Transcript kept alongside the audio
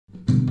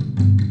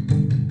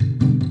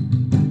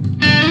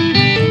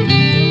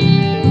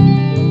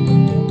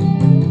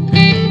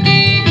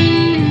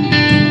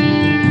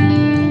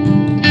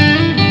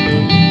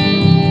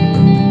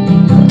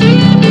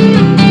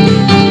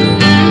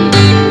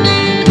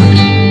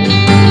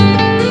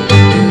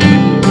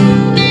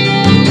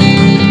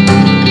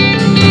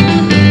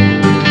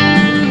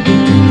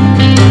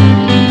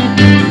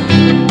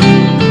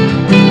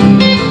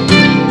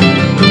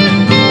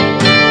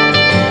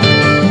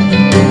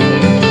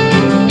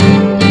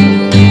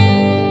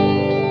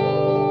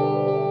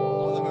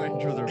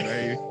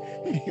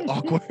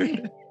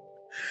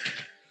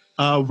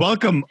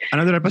Welcome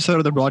another episode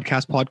of the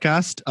Broadcast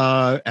Podcast,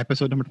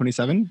 episode number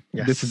 27.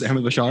 Yes. This is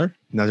Ahmed Bashar,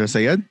 Nazar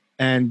Sayed.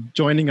 and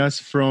joining us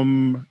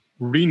from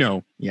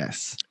Reno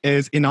Yes.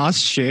 is Inas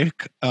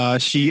Sheikh.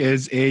 She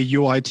is a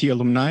UIT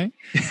alumni,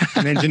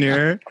 an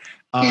engineer,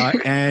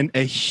 and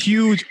a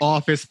huge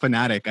Office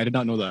fanatic. I did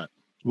not know that.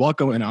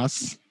 Welcome,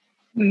 Inas.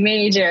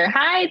 Major.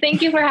 Hi,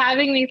 thank you for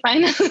having me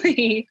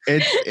finally.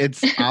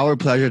 It's our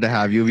pleasure to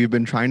have you. We've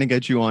been trying to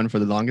get you on for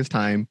the longest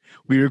time.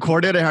 We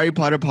recorded a Harry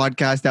Potter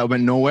podcast that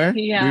went nowhere.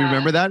 Yeah. We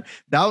remember that?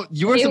 That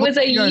you were It was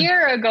a supposed to be on-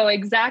 year ago,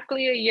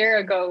 exactly a year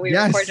ago, we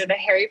Yes. recorded a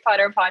Harry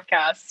Potter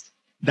podcast.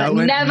 That That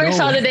went never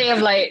saw nowhere. the day of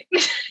light.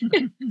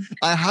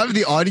 I have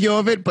the audio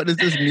of it, but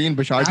it's just me and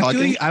Bashar Actually,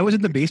 talking. I was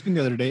in the basement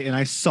the other day and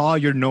I saw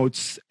your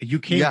notes. You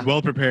came Yeah.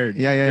 well prepared.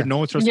 Yeah. Your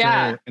notes are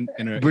Yeah. still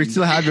in We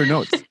still have your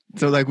notes.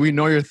 So like we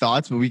know your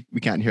thoughts, but we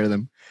can't hear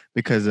them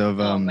because of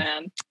Oh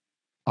man.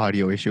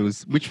 audio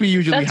issues, which we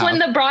usually That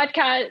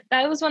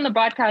was when the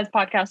broadcast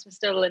podcast was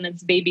still in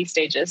its baby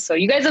stages. So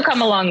you guys have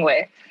come a long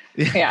way.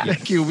 Yeah.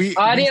 Thank you. We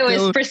Audio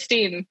still- is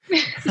pristine.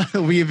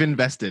 we've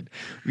invested.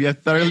 We have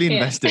thoroughly Yeah.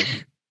 invested.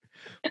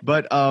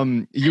 But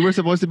you were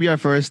supposed to be our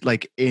first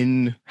like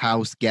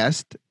in-house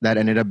guest that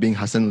ended up being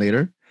Hassan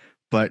later.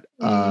 But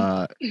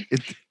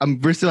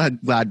we're still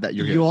glad that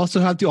you're here. You also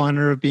have the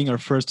honor of being our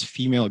first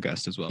female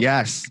guest as well.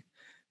 Yes.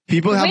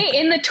 People have Wait,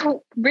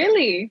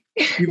 really?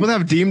 people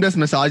have deemed us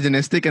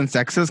misogynistic and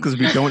sexist because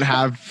we don't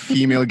have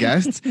female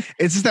guests.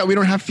 It's just that we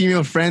don't have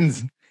female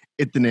friends,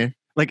 itne,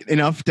 like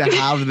enough to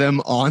have them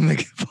on the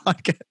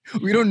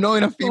podcast. We don't know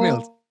enough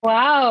females. Oh,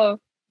 wow.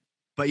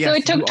 But yes, So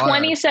it took you are-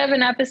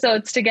 27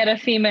 episodes to get a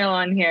female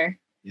on here.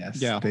 Yes,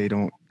 Yeah. they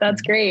don't.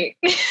 That's great.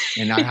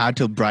 And I had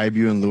to bribe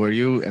you and lure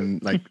you,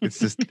 and like it's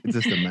just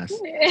a mess.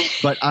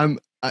 But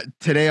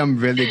today I'm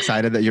really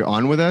excited that you're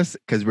on with us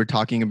because we're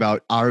talking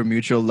about our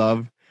mutual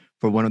love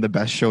for one of the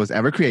best shows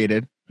ever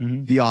created,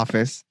 Mhm. The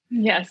Office.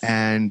 Yes.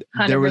 And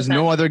there was 100%.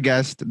 no other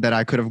guest that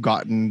I could have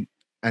gotten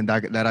and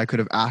that I could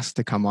have asked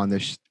to come on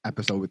this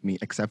episode with me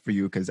except for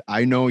you because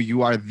I know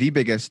you are the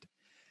biggest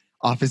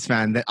Office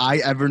fan that I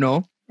ever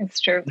know. It's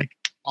true.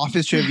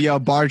 Office trivia,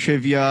 bar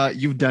trivia,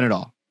 you've done it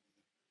all.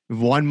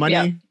 You've won money,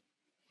 Yeah.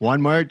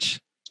 won merch.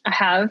 I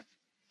have. It's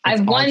I've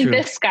all won true.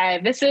 this guy.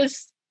 This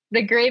is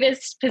the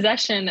greatest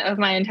possession of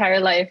my entire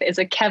life is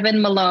a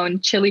Kevin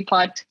Malone chili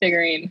pot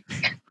figurine.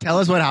 Tell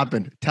us what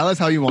happened. Tell us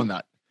how you won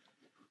that.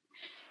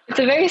 It's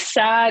a very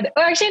sad.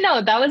 Oh, actually,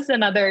 no, that was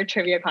another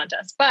trivia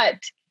contest. But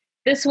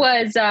this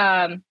was,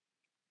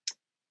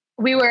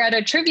 we were at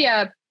a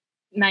trivia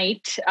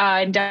night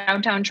in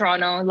downtown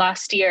Toronto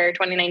last year,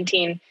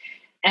 2019.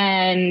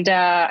 And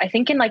I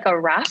think in like a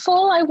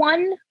raffle, I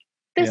won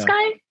this Yeah.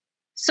 guy.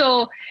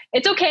 So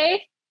it's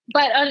okay.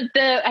 But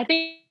I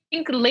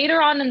think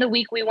later on in the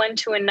week, we went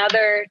to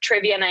another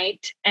trivia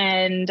night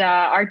and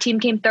our team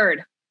came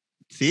third.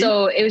 See?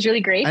 So it was really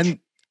great. And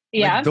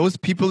yeah. like, those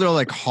people are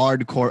like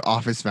hardcore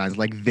Office fans.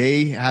 Like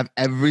they have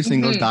every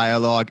single Mhm.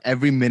 dialogue,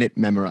 every minute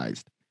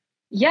memorized.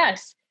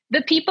 Yes.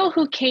 The people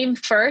who came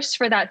first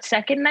for that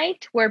second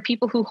night were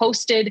people who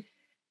hosted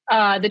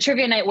the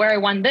trivia night where I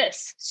won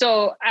this.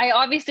 So I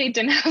obviously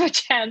didn't have a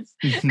chance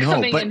No,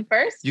 coming but in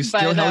first. you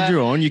still but, held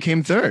your own. You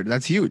came third.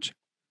 That's huge.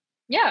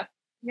 Yeah.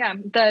 Yeah.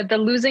 The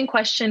losing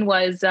question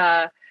was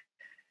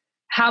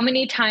how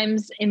many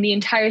times in the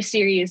entire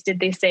series did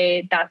they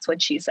say that's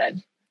what she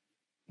said?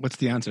 What's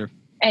the answer?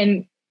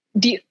 And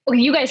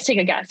you guys take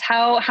a guess.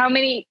 How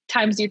many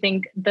times do you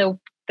think the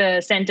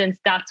sentence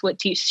 "that's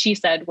what she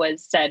said"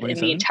 was said in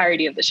 27? the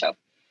entirety of the show?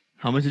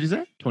 How much did you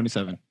say?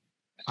 27.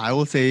 I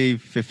will say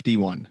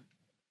 51.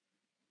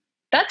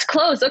 That's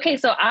close. Okay,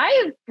 so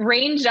I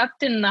ranged up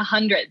in the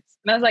hundreds.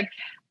 And I was like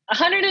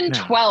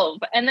 112,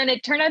 and then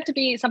it turned out to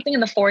be something in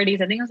the 40s.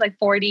 I think it was like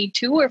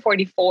 42 or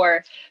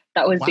 44.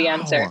 That was the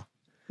answer.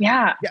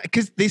 Yeah. Yeah,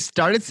 because they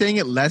started saying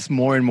it less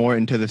more and more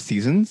into the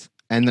seasons.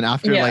 And then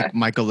after Yeah. like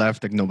Michael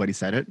left, like nobody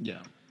said it.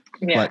 Yeah.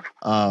 Yeah.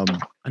 But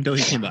Until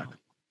he came back.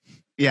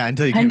 yeah,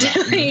 until he came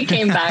Until back. he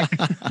came back.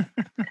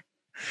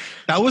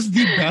 That was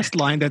the best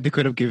line that they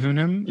could have given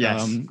him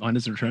Yes. on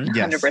his return.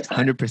 Yes, 100%.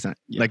 100%.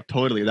 Yeah. Like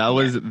totally. That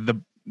was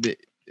the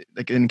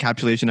like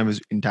encapsulation of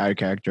his entire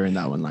character in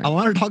that one line. I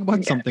want to talk about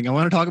Yeah. something. I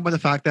want to talk about the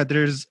fact that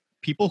there's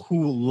people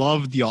who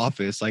love The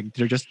Office, like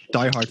they're just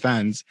diehard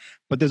fans,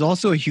 but there's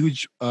also a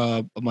huge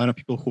amount of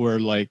people who are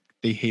like,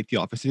 they hate The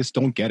Office. They just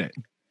don't get it.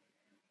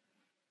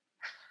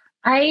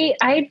 I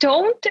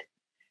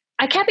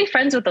can't be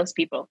friends with those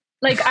people.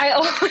 Like I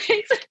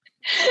always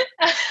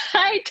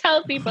I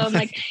tell people, I'm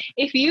like,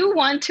 if you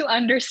want to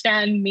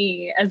understand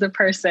me as a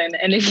person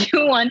and if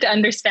you want to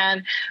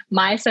understand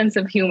my sense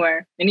of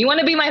humor and you want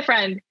to be my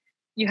friend,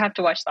 you have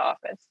to watch The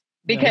Office.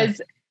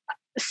 Because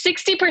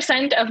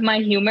 60% of my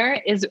humor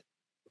is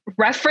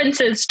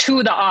references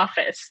to The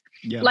Office.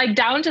 Yeah. Like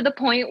down to the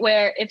point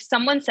where if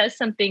someone says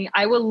something,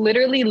 I will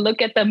literally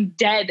look at them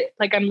dead,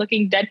 like I'm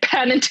looking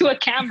deadpan into a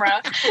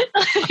camera,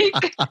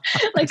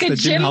 like It's a the Jim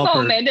gym Halpert.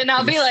 moment. And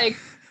I'll be like,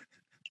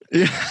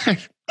 Yeah.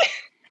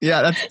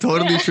 Yeah, that's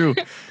totally Yeah. true.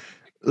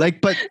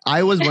 Like, but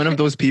I was one of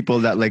those people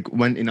that like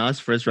when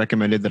Inas first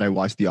recommended that I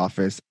watch The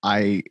Office,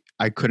 I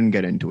couldn't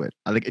get into it.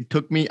 Like it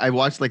took me. I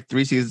watched like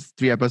three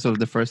episodes of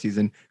the first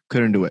season,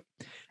 couldn't do it,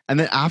 and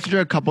then after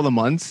a couple of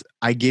months,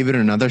 I gave it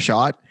another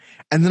shot,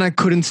 and then I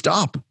couldn't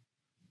stop.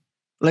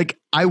 Like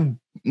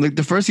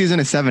the first season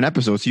is 7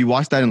 episodes, so you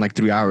watch that in like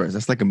 3 hours.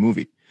 That's like a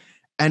movie,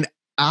 and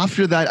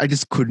after that, I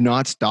just could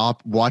not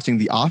stop watching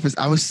The Office.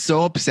 I was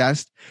so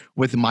obsessed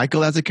with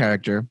Michael as a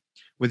character,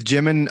 with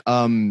Jim and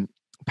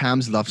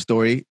Pam's love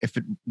story, if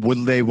it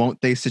would they,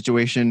 won't they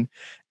situation.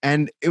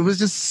 And it was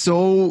just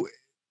so,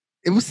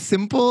 it was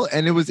simple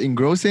and it was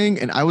engrossing.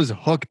 And I was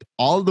hooked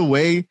all the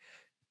way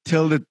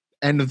till the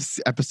end of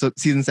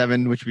season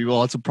 7, which we will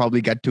also probably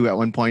get to at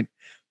one point.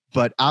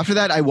 But after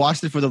that, I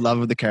watched it for the love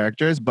of the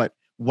characters. But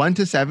 1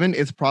 to 7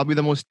 is probably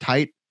the most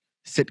tight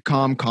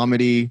sitcom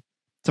comedy,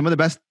 some of the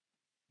best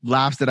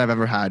laughs that I've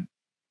ever had.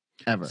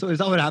 Ever. So is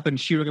that what happened?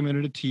 She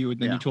recommended it to you, and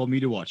then you told me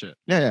to watch it.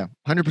 Yeah,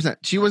 100%.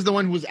 She was the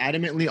one who was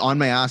adamantly on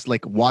my ass,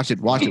 like, watch it.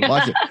 And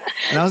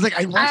I was like,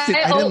 I watched it.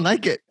 I didn't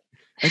like it.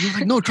 And he was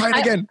like, no, try it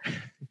again.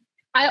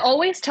 I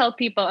always tell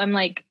people, I'm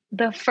like,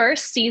 the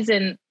first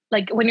season,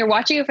 like when you're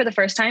watching it for the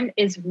first time,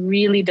 is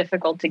really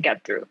difficult to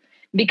get through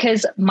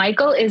because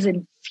Michael is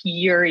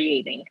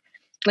infuriating.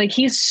 Like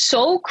he's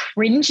so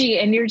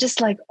cringy and you're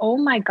just like, oh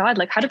my God,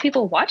 like how do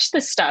people watch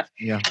this stuff?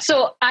 Yeah.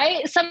 So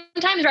I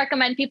sometimes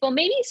recommend people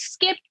maybe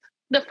skip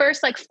the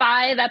first like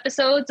 5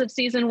 episodes of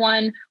season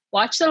 1,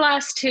 watch the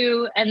last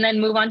 2, and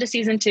then move on to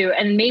season 2.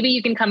 And maybe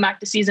you can come back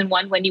to season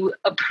 1 when you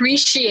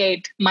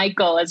appreciate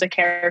Michael as a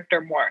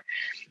character more.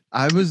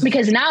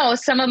 Because now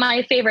some of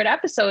my favorite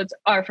episodes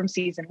are from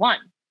season 1.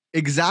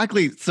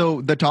 Exactly.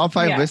 So the top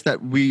 5 list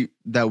that we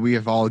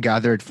have all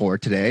gathered for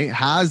today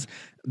has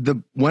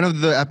one of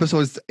the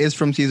episodes is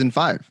from season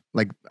 5.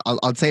 Like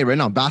I'll say it right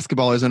now,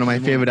 basketball is one of my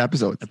favorite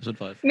episodes. Episode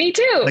 5. Me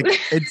too. Like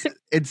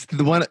it's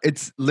the one.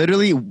 It's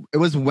literally, it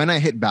was when I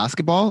hit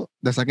basketball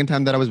the second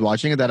time that I was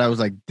watching it that I was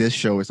like, this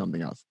show is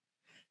something else,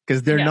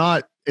 because they're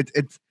not.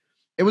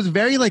 It was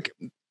very like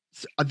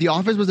The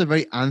Office was a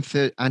very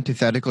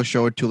antithetical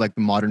show to like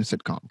the modern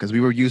sitcom, because we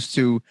were used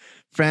to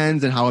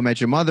Friends and How I Met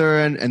Your Mother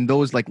and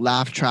those like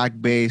laugh track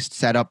based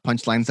setup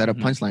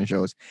punchline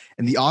shows.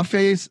 And The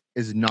Office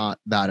is not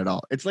that at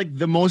all. It's like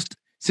the most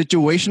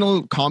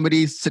situational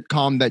comedy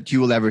sitcom that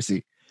you will ever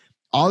see.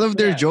 All of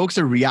their jokes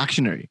are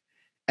reactionary.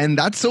 And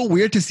that's so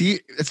weird to see.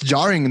 It's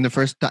jarring in the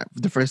first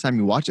time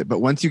you watch it. But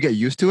once you get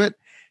used to it,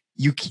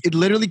 it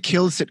literally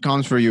kills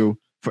sitcoms for you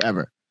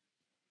forever.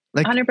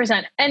 Like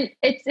 100%. And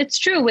it's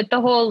true with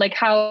the whole, like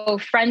how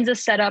Friends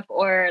is set up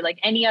or like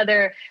any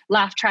other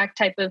laugh track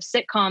type of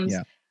sitcoms.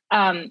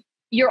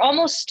 You're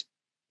almost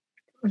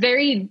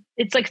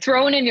it's like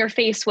thrown in your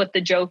face what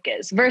the joke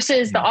is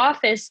versus The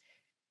Office.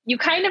 You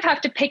kind of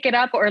have to pick it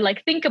up or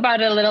like think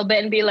about it a little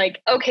bit and be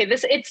like, okay,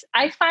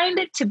 I find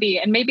it to be,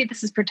 and maybe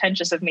this is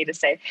pretentious of me to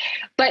say,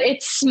 but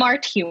it's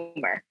smart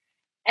humor.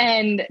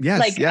 And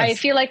I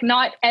feel like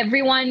not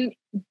everyone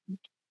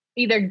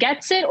either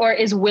gets it or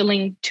is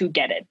willing to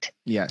get it.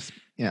 Yes.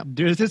 Yeah.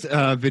 There's this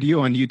video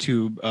on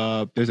YouTube.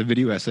 There's a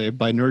video essay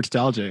by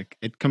Nerdstalgic.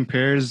 It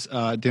compares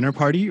Dinner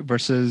Party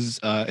versus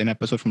an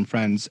episode from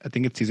Friends. I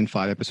think it's season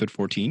 5, episode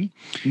 14.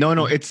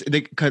 No, it's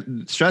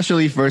Stress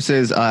Relief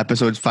versus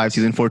episode 5,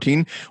 season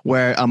 14,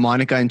 where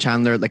Monica and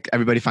Chandler, like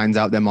everybody finds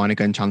out that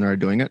Monica and Chandler are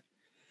doing it.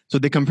 So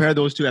they compare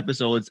those 2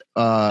 episodes.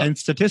 And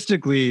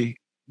statistically,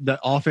 The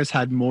Office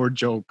had more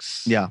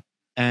jokes. Yeah.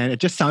 And it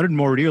just sounded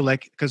more real,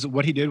 like, because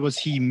what he did was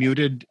he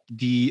muted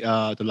the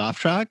laugh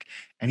track,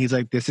 and he's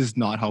like, "This is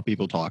not how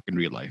people talk in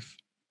real life."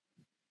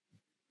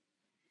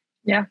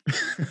 Yeah,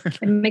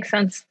 it makes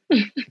sense.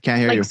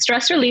 Can't hear you.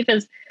 Stress relief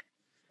is.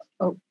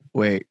 Oh,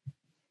 wait,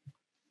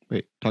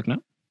 talk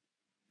now.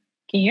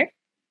 Can you hear?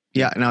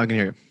 Yeah, now I can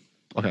hear you.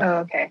 Okay.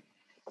 Oh,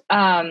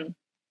 okay.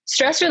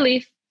 Stress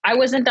relief. I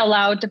wasn't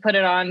allowed to put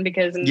it on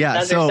because so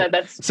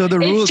the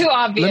rules. It's too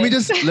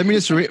obvious. Let me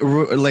just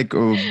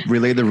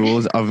relay the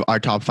rules of our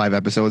top 5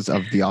 episodes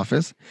of The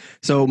Office.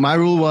 So my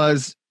rule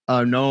was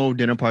no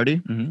Dinner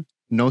Party,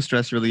 no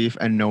Stress Relief,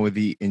 and no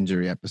The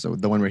Injury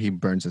episode, the one where he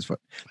burns his foot.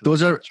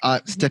 Those are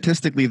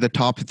statistically the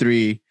top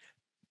 3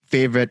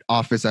 favorite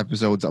Office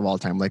episodes of all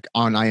time, like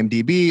on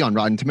IMDb, on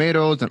Rotten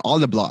Tomatoes, and all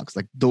the blogs.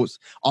 Like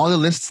all the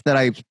lists that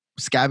I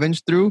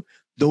scavenged through,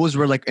 those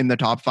were like in the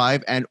top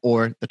 5 and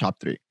or the top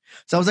 3.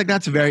 So I was like,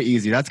 that's very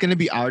easy. That's going to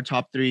be our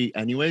top 3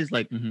 anyways.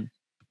 Like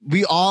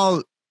we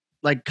all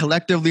like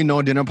collectively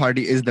know Dinner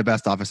Party is the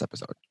best Office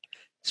episode.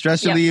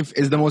 Stress Relief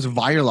is the most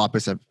viral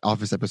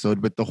Office episode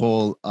with the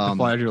whole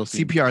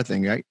CPR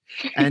thing, right?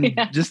 And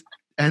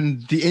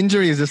and The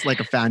Injury is just like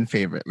a fan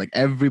favorite. Like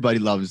everybody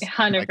loves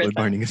 100%. Michael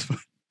burning his foot.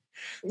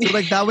 So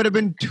like that would have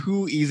been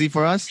too easy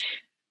for us.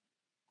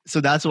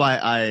 So that's why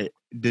I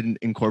didn't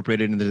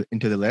incorporate it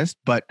into the list.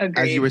 But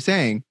as you were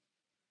saying,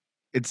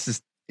 it's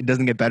just, it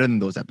doesn't get better than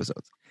those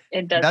episodes.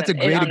 It doesn't. That's a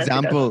great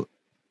example. Doesn't.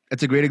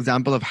 It's a great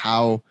example of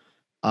how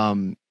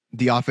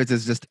The Office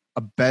is just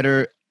a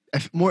better,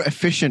 more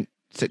efficient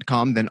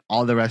sitcom than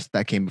all the rest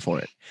that came before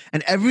it.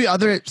 And every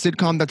other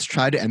sitcom that's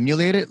tried to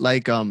emulate it,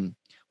 like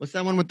what's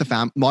that one with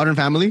the Modern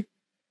Family?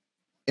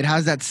 It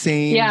has that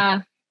same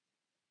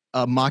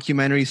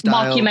mockumentary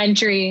style.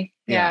 Mockumentary.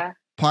 Yeah.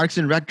 Parks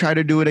and Rec try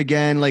to do it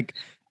again. Like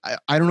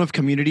I don't know if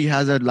Community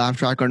has a laugh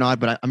track or not,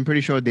 but I'm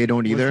pretty sure they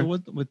don't either.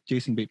 With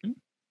Jason Bateman?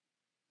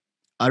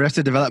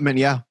 Arrested Development,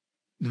 yeah.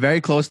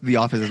 Very close to The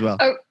Office as well.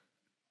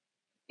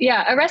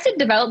 Yeah, Arrested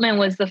Development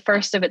was the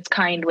first of its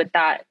kind with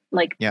that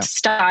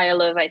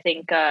style of, I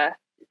think,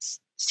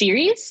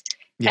 series.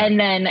 Yeah. And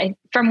then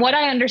from what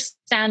I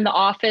understand, The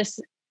Office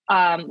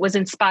was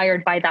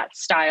inspired by that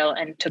style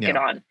and took it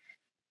on.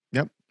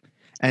 Yep.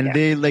 And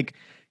they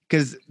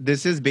because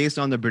this is based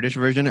on the British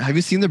version. Have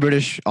you seen the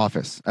British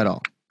Office at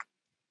all?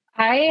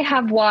 I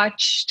have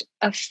watched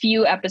a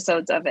few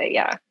episodes of it,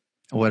 yeah.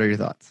 What are your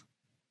thoughts?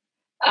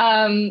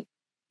 I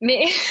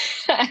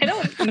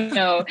don't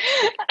know.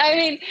 I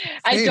mean,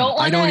 I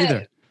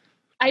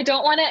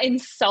don't want to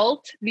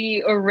insult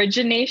the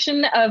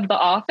origination of The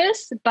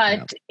Office,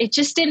 but it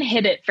just didn't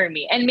hit it for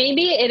me. And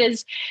maybe it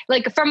is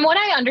like, from what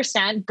I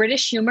understand,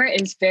 British humor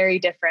is very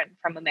different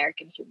from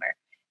American humor.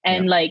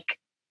 And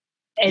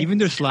even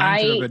their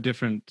slangs are a bit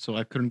different. So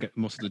I couldn't get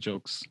most of the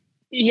jokes.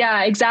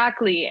 Yeah,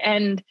 exactly.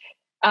 And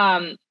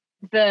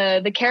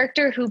the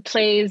character who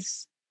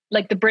plays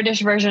like the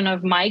British version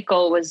of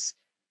Michael was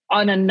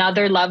on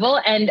another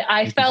level. And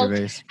I felt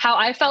how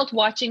I felt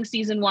watching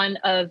season 1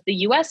 of the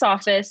US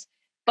Office,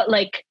 but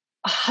like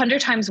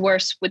 100 times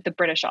worse with the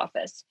British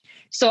Office.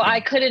 So I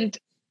couldn't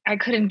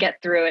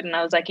get through it. And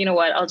I was like, you know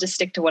what, I'll just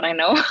stick to what I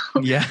know,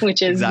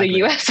 which is the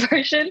US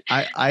version.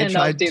 I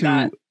tried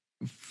to,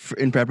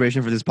 in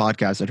preparation for this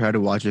podcast, I tried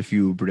to watch a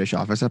few British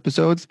Office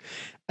episodes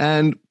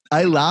and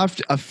I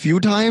laughed a few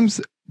times,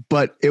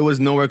 but it was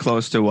nowhere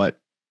close to what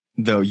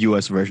the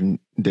US version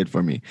did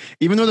for me.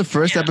 Even though the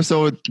first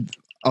episode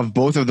of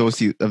both of those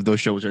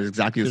shows are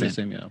exactly the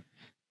same.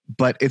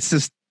 But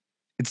it's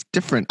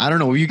different. I don't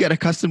know. You get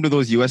accustomed to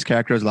those US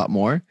characters a lot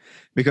more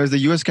because the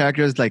US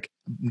characters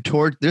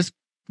there's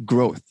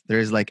growth.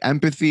 There's like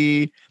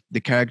empathy.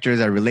 The characters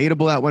are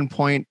relatable at one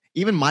point.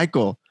 Even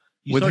Michael.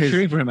 You start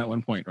cheering for him at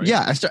one point, right?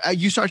 Yeah,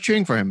 you start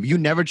cheering for him. You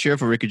never cheer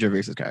for Ricky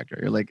Gervais's character.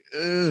 You're like,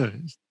 ugh,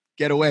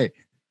 get away.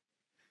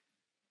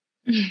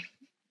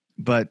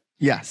 But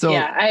yeah, so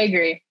yeah, I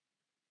agree.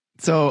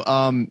 So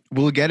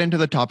we'll get into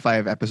the top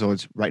 5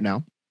 episodes right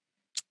now.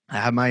 I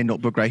have my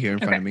notebook right here in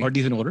front of me. Are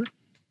these in order?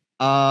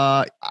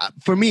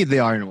 For me, they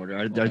are in order.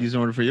 Are these in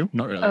order for you?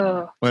 Not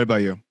really. What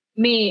about you?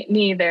 Me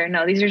either.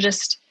 No, these are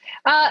just.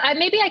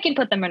 Maybe I can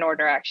put them in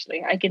order.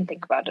 Actually, I can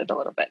think about it a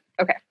little bit.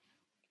 Okay,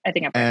 I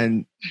think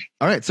I'm.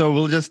 All right, so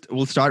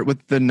we'll start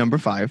with the number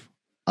 5.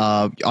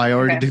 I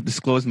already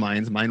disclosed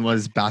mine. Mine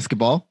was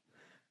basketball.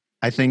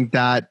 I think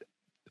that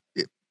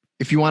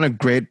if you want a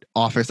great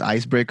Office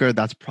icebreaker,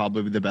 that's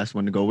probably the best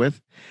one to go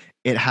with.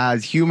 It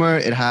has humor.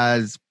 It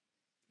has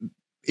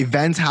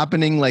events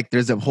happening. Like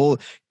there's a whole.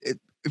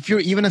 If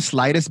you're even a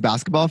slightest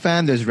basketball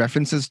fan, there's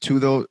references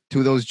to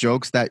those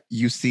jokes that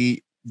you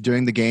see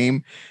during the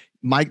game.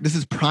 This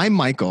is prime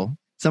Michael.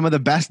 Some of the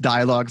best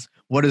dialogues.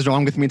 What is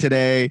wrong with me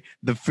today?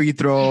 The free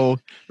throw,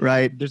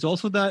 right? There's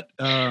also that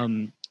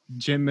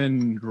Jim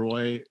and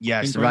Roy.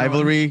 Yes,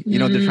 rivalry. You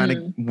know, they're trying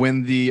to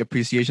win the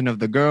appreciation of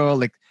the girl.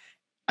 Like,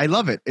 I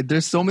love it.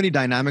 There's so many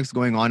dynamics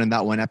going on in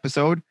that one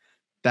episode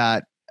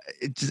that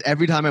it just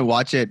every time I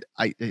watch it,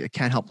 I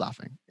can't help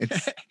laughing.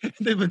 It's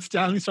then when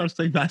Stanley starts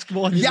playing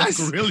basketball, and he's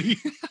like, really?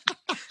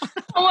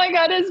 Oh my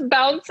god, it's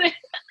bouncing.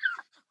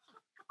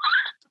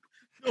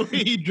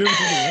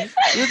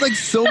 There's like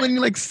so many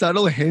like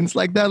subtle hints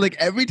like that. Like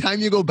every time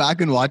you go back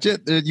and watch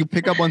it, you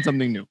pick up on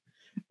something new.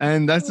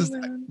 And that's just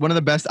one of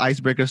the best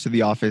icebreakers to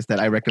The Office that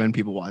I recommend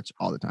people watch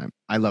all the time.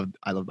 I love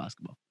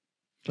basketball.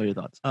 What are your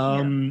thoughts?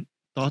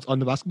 Thoughts on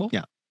the basketball?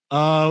 Yeah.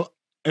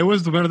 It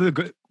was one of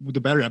the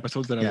better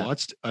episodes that I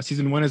watched.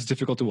 Season 1 is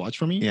difficult to watch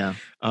for me. Yeah.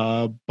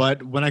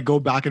 But when I go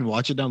back and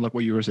watch it now, like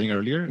what you were saying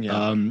earlier,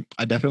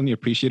 I definitely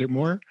appreciate it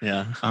more.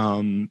 Yeah.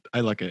 I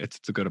like it.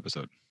 It's a good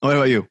episode. What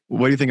about you?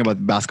 What do you think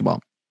about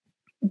basketball?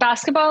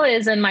 Basketball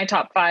is in my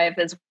top 5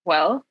 as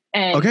well.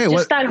 And okay,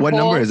 what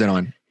number is it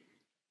on?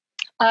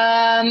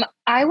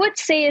 I would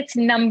say it's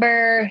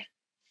number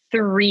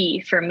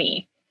 3 for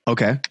me.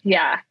 Okay.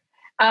 Yeah.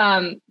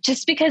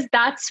 Just because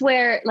that's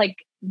where like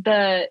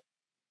the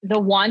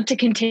want to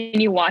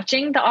continue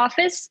watching The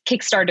Office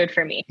kickstarted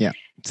for me. Yeah.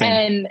 Same.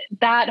 And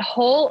that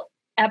whole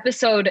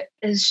episode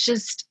is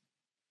just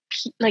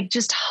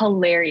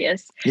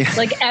hilarious. Yeah.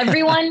 Like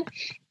everyone,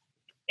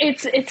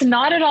 it's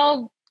not at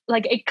all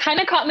like it kind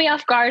of caught me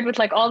off guard with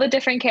like all the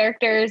different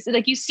characters.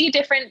 Like you see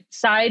different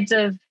sides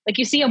of like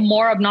you see a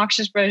more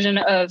obnoxious version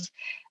of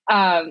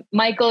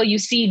Michael. You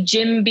see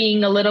Jim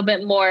being a little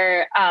bit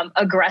more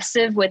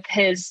aggressive with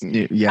his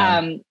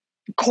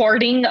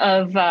courting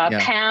of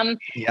Pam.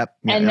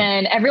 And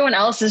then everyone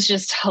else is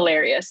just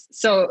hilarious.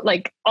 So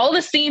like all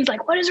the scenes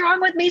like what is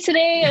wrong with me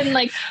today and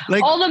like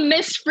all the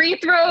missed free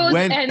throws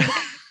and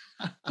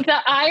The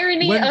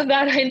irony When- of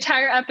that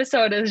entire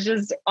episode is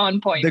just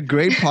on point. The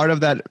great part of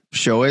that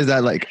show is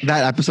that like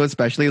that episode,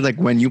 especially like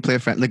when you play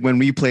like when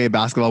we play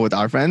basketball with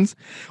our friends,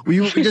 we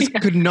just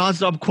could not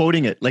stop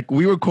quoting it. Like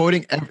we were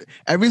quoting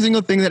every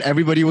single thing that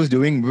everybody was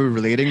doing. We were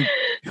relating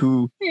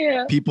to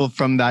Yeah. people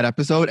from that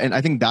episode, and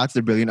I think that's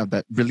the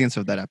brilliance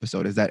of that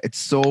episode is that it's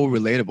so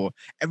relatable.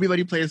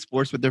 Everybody plays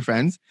sports with their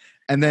friends,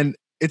 and then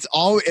it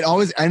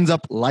always ends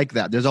up like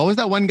that. There's always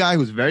that one guy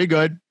who's very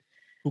good,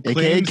 Who AKA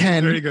claims he's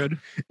Ken. very good.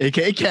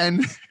 aka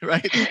Ken,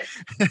 right?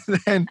 And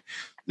then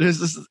there's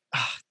this.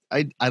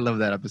 I love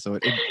that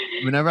episode.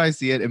 Whenever I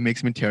see it, it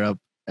makes me tear up,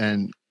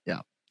 and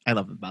yeah, I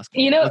love the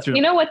basketball.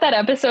 You know what that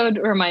episode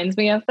reminds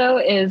me of though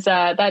is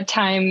that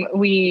time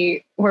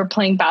we were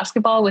playing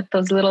basketball with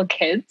those little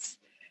kids.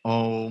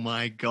 Oh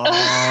my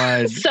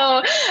god!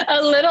 So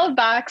a little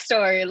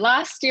backstory.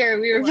 Last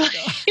year we were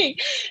playing.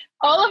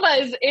 All of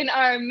us in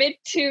our mid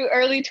to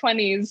early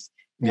 20s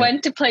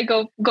went to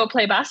go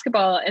play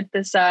basketball at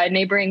this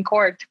neighboring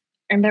court,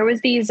 and there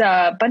was these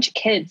bunch of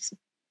kids.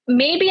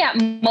 Maybe at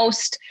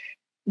most,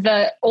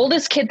 the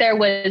oldest kid there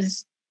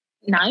was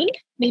 9,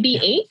 maybe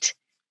 8,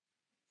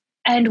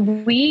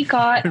 and we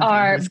got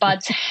our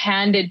butts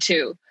handed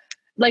to.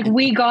 Like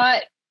we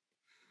got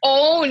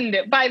owned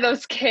by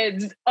those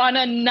kids on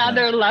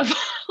another level.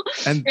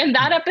 And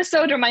that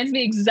episode reminds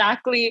me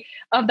exactly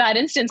of that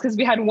instance because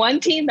we had one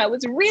team that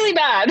was really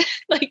bad,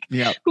 like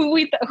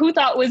who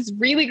thought was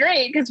really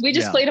great because we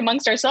just played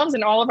amongst ourselves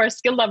and all of our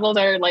skill levels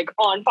are like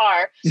on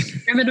par.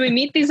 And then we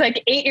meet these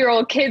like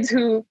 8-year-old kids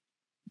who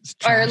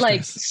are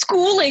like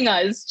schooling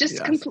us,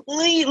 just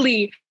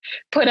completely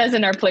put us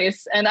in our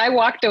place. And I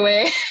walked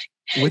away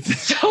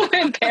so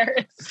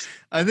embarrassed.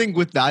 I think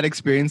with that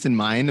experience in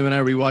mind, when I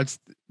rewatched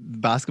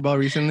basketball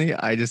recently,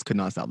 I just could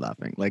not stop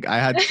laughing. Like I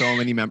had so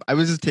many I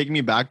was just taking me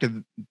back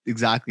to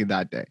exactly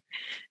that day.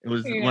 It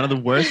was one of the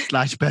worst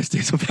 / best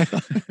days of my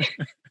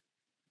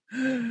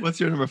life. What's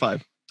your number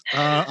 5?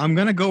 I'm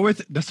gonna go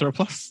with The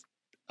Surplus,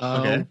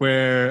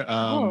 where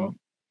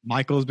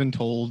Michael's been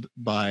told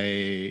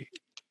by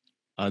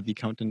the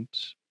accountant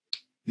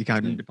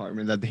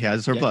department that he has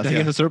a surplus. He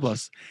has a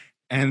surplus,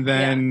 and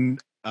then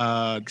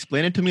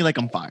explain it to me like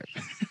I'm 5.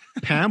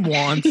 Pam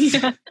wants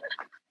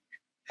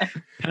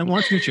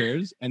new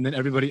chairs, and then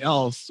everybody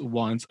else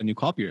wants a new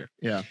copier.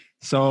 Yeah.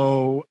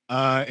 So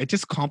it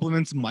just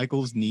complements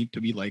Michael's need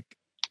to be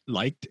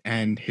liked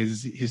and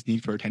his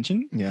need for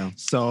attention. Yeah.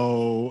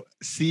 So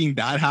seeing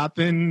that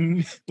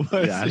happen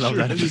was I love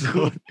that really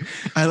episode.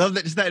 I love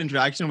that just that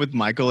interaction with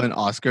Michael and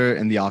Oscar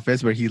in the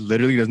office where he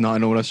literally does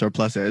not know what a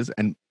surplus is,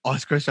 and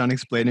Oscar's trying to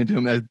explain it to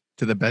him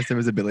to the best of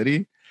his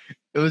ability.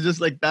 It was just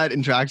like that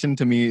interaction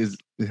to me is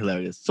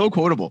hilarious. So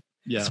quotable.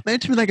 Yeah. Explain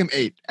it to me like I'm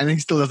 8, and he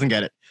still doesn't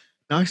get it.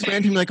 Now explain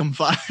it to me like I'm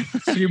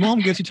 5. So your mom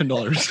gives you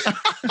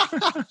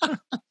 $10.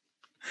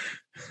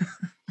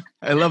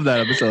 I love that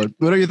episode.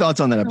 What are your thoughts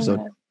on that episode?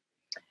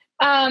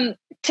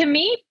 To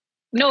me,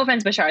 no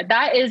offense, Bashar,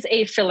 that is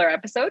a filler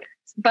episode,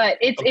 but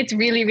it's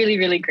really, really,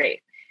 really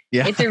great.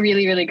 Yeah. It's a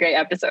really, really great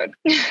episode.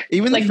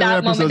 Even like the filler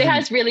that moment, episodes it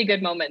has really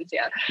good moments.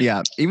 Yeah.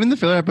 Yeah. Even the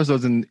filler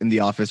episodes in The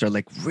Office are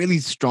like really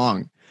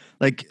strong.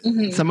 Like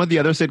some of the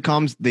other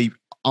sitcoms,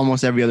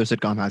 almost every other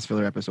sitcom has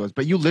filler episodes,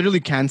 but you literally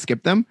can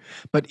skip them.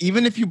 But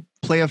even if you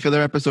play a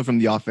filler episode from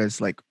The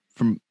Office, like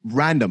from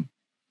random,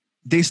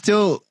 they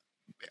still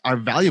are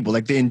valuable.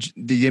 Like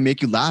they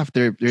make you laugh.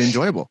 They're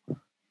enjoyable.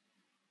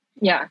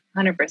 Yeah,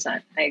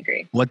 100%. I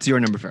agree. What's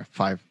your number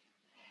 5?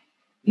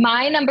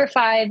 My number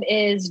 5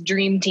 is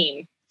Dream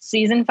Team,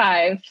 season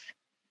 5.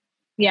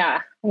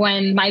 Yeah,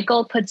 when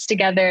Michael puts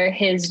together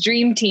his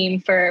dream team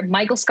for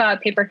Michael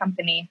Scott Paper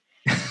Company.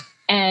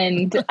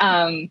 And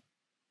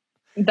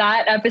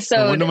that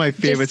episode, one of my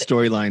favorite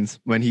storylines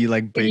when he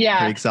like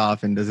breaks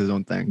off and does his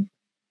own thing.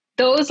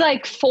 Those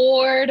like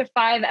 4 to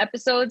 5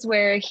 episodes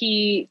where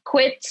he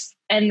quits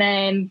and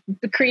then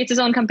creates his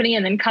own company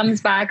and then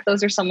comes back.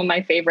 Those are some of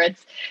my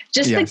favorites.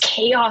 Just the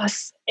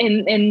chaos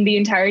in the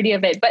entirety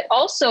of it. But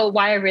also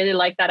why I really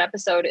like that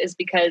episode is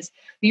because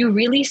you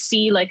really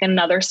see like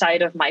another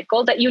side of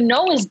Michael that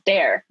is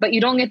there, but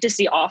you don't get to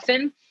see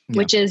often,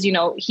 which is,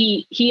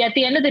 he at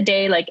the end of the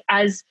day, like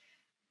as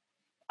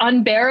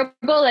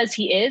unbearable as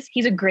he is,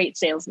 he's a great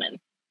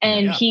salesman.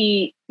 And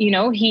he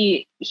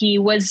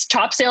was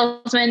top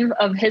salesman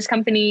of his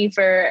company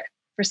for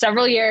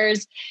several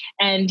years,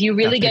 and you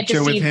really get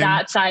to see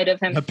that side of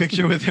him. A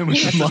picture with him.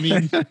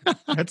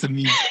 That's a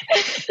meme.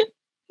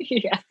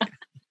 Yeah.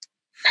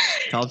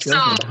 Top so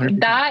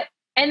that,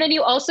 and then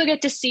you also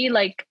get to see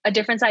like a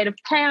different side of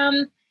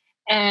Pam,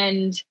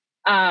 and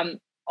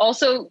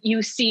also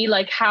you see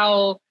like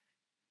how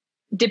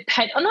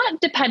not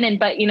dependent,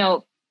 but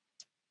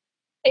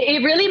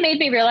it really made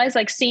me realize,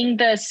 like seeing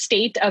the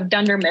state of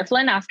Dunder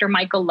Mifflin after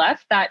Michael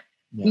left, that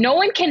no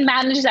one can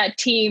manage that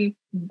team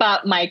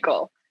but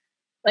Michael.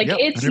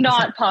 It's 100%.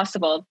 Not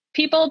possible.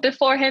 People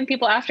before him,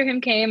 people after him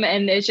came,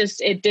 and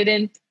it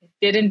didn't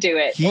didn't do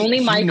it. He- Only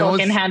he Michael knows-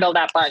 can handle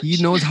that bunch.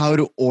 He knows how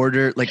to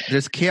order. Like,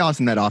 there's chaos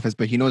in that office,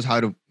 but he knows how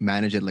to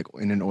manage it like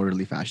in an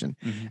orderly fashion.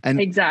 Mhm. And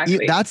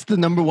Exactly. that's the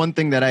number one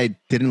thing that I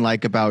didn't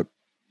like about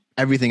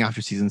everything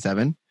after season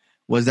 7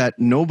 was that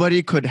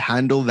nobody could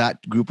handle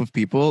that group of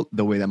people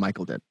the way that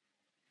Michael did.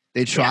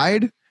 They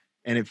tried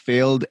and it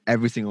failed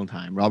every single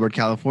time. Robert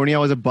California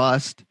was a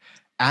bust.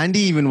 Andy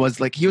even was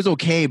like, he was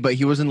okay, but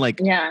he wasn't like,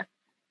 Yeah.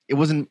 it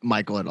wasn't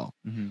Michael at all.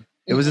 Mhm.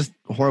 It was just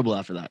horrible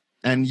after that.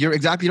 And you're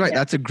exactly right. Yeah.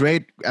 That's a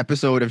great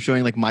episode of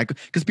showing like Michael,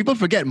 because people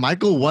forget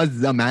Michael was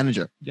the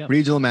manager, Yeah.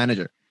 regional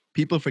manager.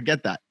 People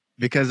forget that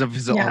because of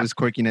all Yeah. his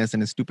quirkiness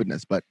and his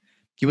stupidness, but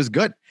he was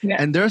good. Yeah.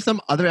 And there are some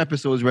other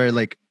episodes where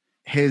like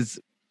his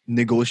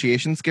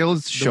negotiation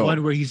skills The show.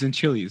 one where he's in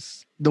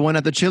Chili's. The one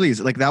at the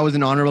Chili's, like that was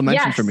an honorable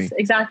mention Yes, for me.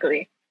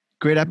 exactly.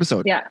 Great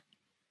episode. Yeah.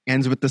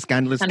 Ends with the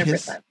scandalous 100%.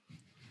 kiss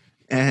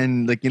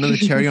and like, the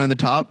cherry on the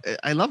top.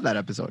 I love that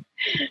episode.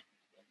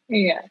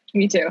 Yeah,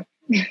 me too.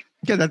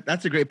 Yeah,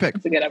 that's a great pick.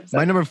 It's a good episode.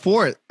 My number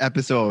 4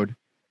 episode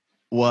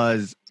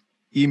was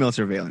email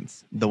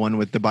surveillance, the one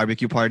with the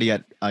barbecue party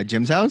at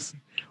Jim's house,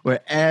 where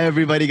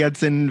everybody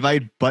gets an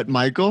invite but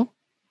Michael.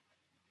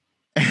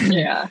 And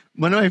Yeah.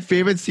 one of my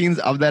favorite scenes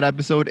of that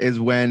episode is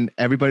when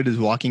everybody is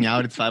walking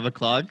out. It's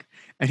 5:00,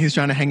 and he's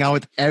trying to hang out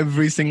with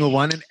every single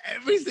one, and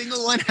every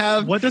single one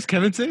have. What does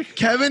Kevin say?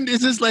 Kevin is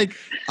just like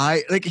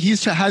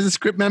has a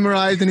script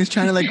memorized, and he's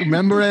trying to like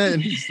remember it,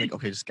 and he's like,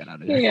 okay, just get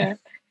out of here. Yeah.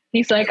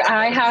 He's like,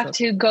 I have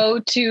to go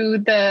to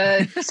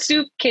the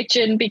soup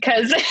kitchen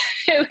because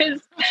it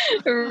was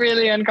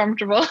really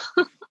uncomfortable.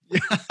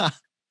 Yeah.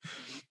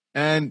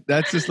 And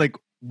that's just like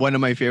one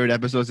of my favorite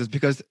episodes, is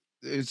because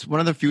it's one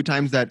of the few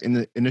times that in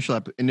the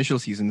initial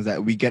seasons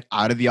that we get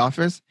out of the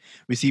office,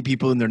 we see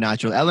people in their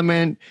natural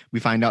element. We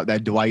find out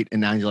that Dwight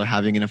and Angela are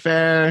having an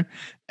affair,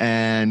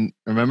 and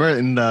remember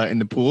in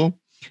the pool,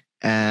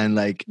 and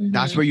like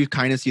that's Mhm. where you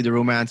kind of see the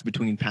romance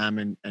between Pam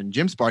and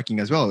Jim sparking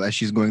as well as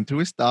she's going through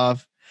his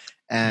stuff.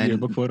 And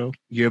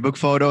Yearbook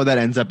photo. that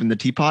ends up in the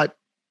teapot.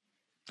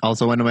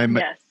 Also one of my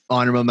Yes.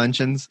 honorable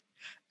mentions.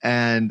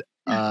 And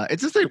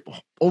it's just like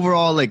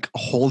overall like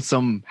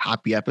wholesome,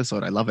 happy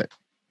episode. I love it.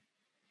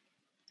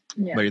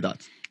 Yeah. What are your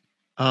thoughts?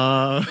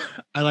 I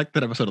like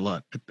that episode a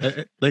lot.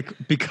 Like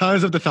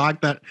because of the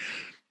fact that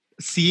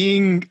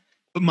seeing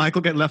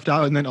Michael get left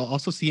out and then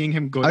also seeing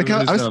him go I to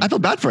his,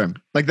 felt bad for him.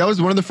 Like that was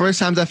one of the first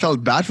times I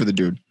felt bad for the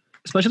dude.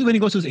 especially when he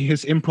goes to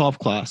his improv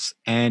class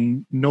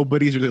and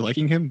nobody's really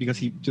liking him because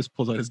he just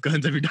pulls out his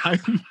guns every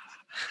time.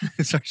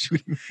 Start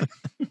shooting.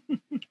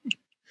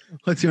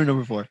 What's your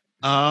number 4?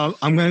 I'm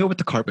gonna go with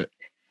the carpet.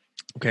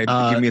 Okay,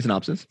 Uh, give me a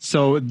synopsis.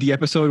 So the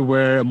episode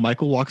where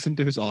Michael walks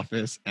into his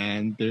office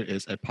and there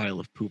is a pile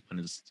of poop on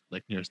his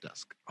near his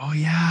desk. Oh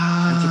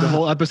yeah. And so the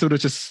whole episode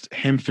is just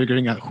him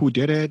figuring out who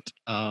did it,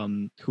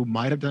 who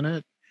might have done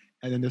it,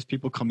 and then there's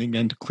people coming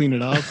in to clean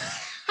it up.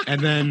 And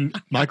then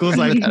Michael's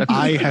like,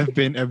 I have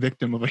been a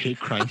victim of a hate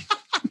crime.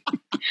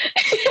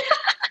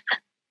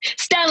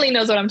 Stanley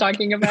knows what I'm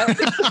talking about.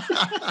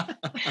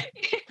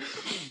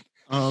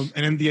 And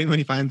in the end, when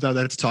he finds out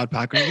that it's Todd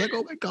Packer, he's like,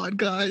 oh my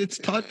God, it's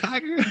Todd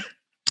Packer.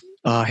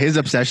 His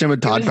obsession with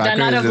It Todd was Packer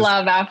done out is of just-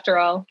 love after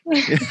all.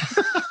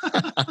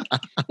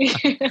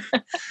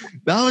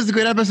 that was a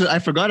great episode. I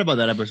forgot about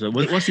that episode.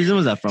 What season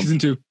was that from? Season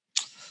 2.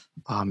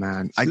 Oh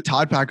man,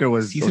 Todd Packer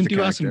was Season a 2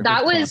 has some character. That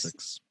good was-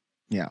 classics.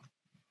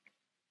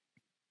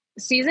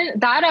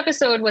 That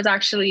episode was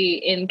actually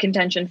in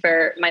contention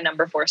for my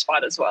number 4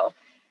 spot as well.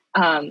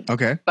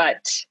 Okay,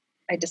 But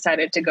I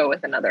decided to go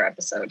with another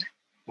episode.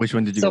 which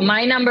one did you? So go with?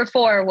 my number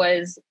 4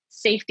 was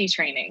safety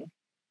training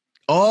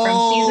oh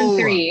from season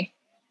 3.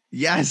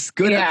 Yes,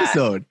 good Yeah.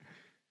 episode.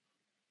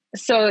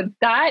 So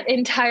that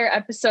entire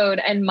episode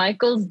and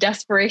Michael's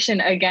desperation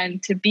again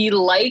to be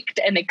liked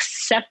and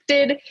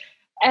accepted,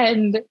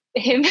 and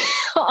him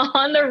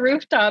on the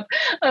rooftop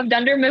of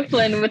Dunder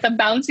Mifflin with a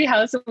bouncy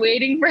house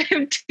waiting for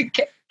him to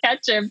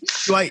catch him.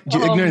 Dwight,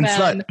 you Oh, ignorant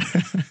man.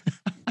 slut.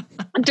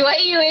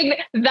 Dwight,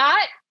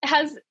 that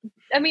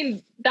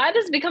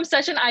has become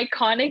such an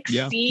iconic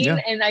Yeah, scene yeah.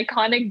 and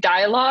iconic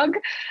dialogue.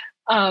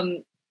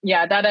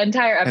 That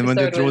entire episode. And when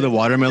they throw the was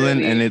watermelon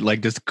really- and it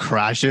like just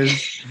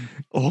crashes.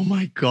 Oh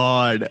my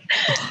god.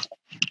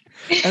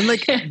 And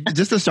like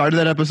just the start of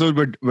that episode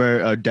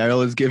where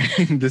Daryl is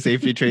giving the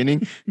safety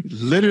training,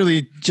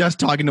 literally just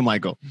talking to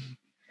Michael.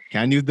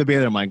 Can't use the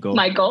baler, Michael.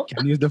 Michael.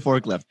 Can't use the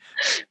forklift.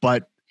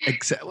 But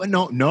except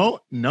no,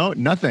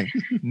 nothing.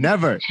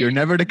 Never. You're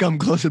never to come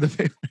close to the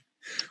baler.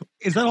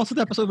 Is that also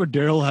the episode where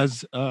Daryl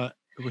has,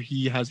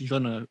 he's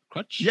on a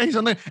crutch? Yeah, he's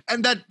on there.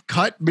 And that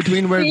cut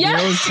between where Yeah.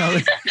 Daryl's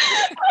telling,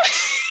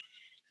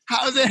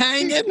 how's it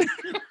hanging?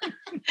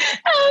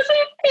 How's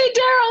it? Hey,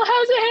 Daryl,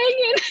 how's it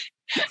hanging?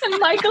 And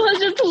Michael is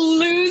just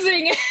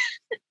losing it.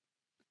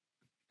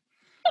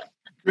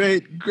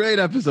 Great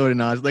episode,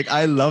 Naz. Like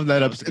I love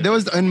that episode. There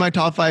was in my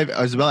top 5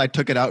 as well. I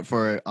took it out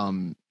for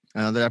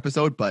another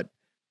episode, but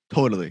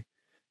totally.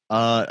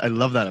 I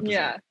love that episode.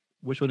 Yeah.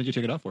 Which one did you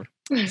take it out for?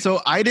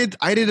 So I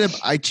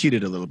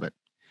cheated a little bit.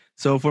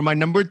 So for my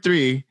number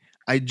 3,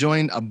 I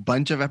joined a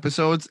bunch of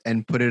episodes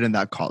and put it in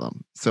that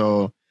column.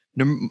 So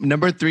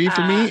number 3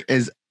 for me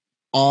is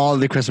all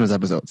the Christmas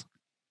episodes.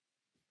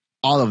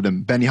 All of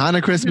them.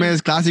 Benihana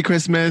Christmas, Classy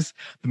Christmas,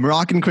 the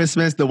Moroccan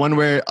Christmas, the one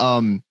where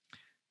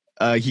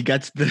he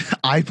gets the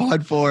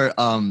iPod for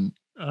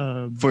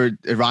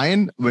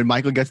Ryan, when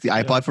Michael gets the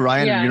iPod for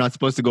Ryan and you're not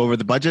supposed to go over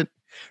the budget.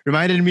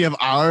 Reminded me of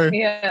our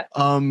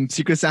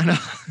Secret Santa.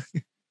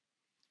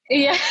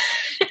 Yeah.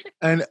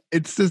 And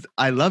it's just,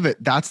 I love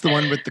it. That's the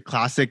one with the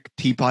classic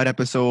teapot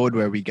episode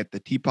where we get the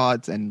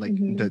teapots and like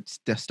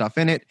the stuff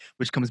in it,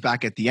 which comes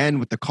back at the end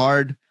with the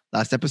card,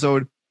 last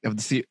episode of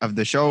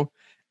the show.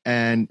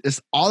 And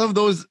it's all of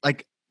those,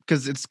 like,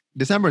 because it's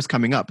December is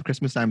coming up,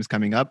 Christmas time is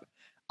coming up.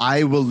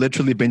 I will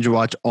literally binge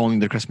watch only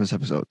the Christmas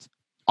episodes,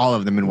 all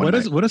of them in one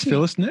night. What is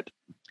Phyllis knit?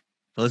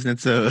 Phyllis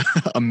knits a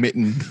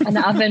mitten. An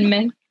oven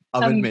mitt.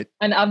 Oven mitt.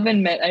 An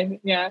oven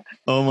mitt. Yeah.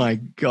 Oh my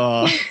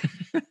God.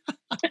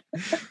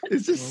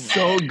 It's just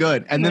so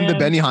good. And then the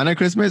Benihana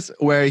Christmas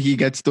where he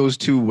gets those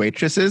 2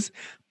 waitresses,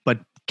 but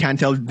can't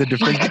tell the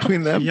difference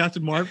between them. You have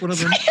to mark one of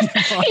them.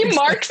 He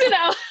marks it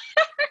out.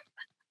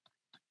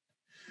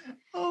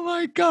 Oh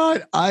my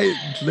God. I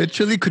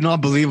literally could not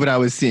believe what I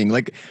was seeing.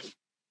 Like,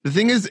 the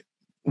thing is,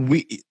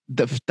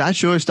 that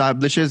show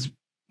establishes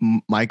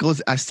Michael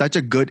as such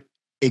a good,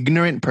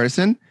 ignorant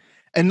person.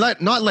 And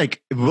not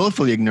like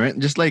willfully ignorant,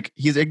 just like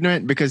he's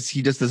ignorant because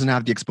he just doesn't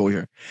have the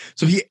exposure.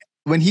 So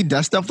when he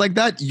does stuff like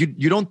that,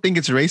 you don't think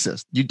it's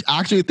racist. You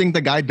actually think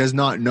the guy does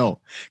not know.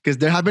 Because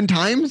there have been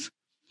times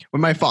when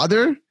my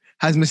father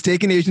has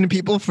mistaken Asian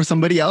people for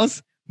somebody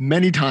else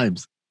many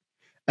times.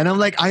 And I'm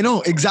like, I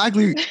know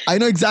exactly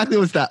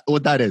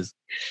what that is.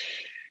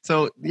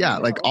 So yeah,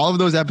 like all of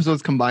those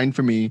episodes combined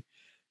for me,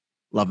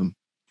 love them.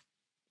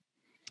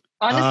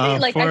 Honestly, I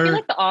feel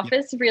like The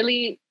Office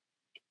really,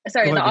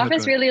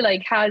 really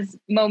like has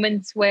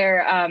moments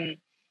where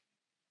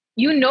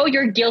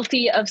you're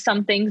guilty of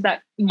some things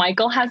that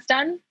Michael has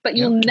done, but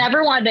you'll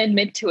never want to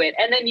admit to it.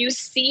 And then you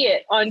see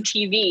it on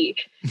TV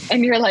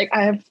and you're like,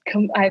 I've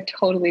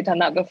totally done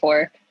that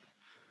before.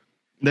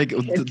 Like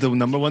the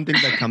number one thing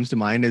that comes to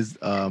mind is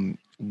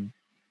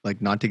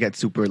like, not to get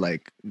super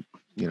like,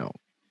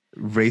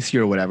 racy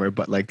or whatever,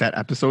 but like that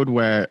episode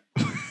where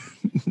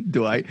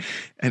Dwight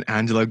and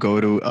Angela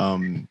go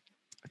to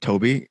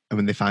Toby and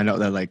when they find out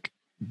that like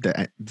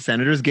the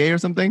senator's gay or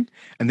something,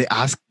 and they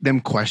ask them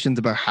questions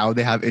about how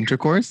they have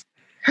intercourse,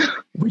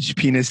 which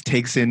penis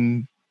takes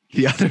in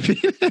the other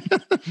penis.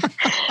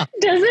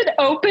 Does it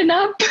open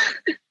up?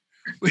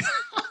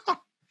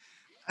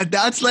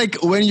 That's like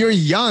when you're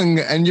young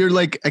and you're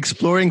like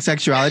exploring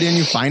sexuality and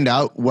you find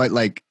out what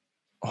like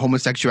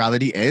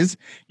homosexuality is,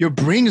 your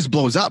brain just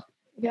blows up.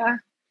 Yeah.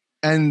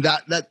 And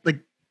that like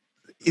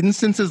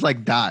instances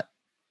like that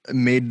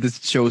made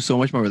this show so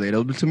much more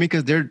relatable to me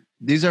because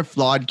these are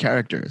flawed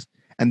characters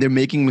and they're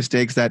making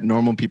mistakes that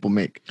normal people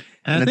make.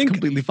 And I think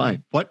completely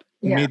fine. What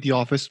made The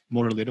Office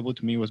more relatable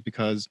to me was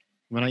because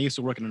when I used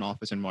to work in an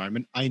office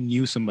environment, I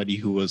knew somebody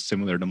who was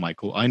similar to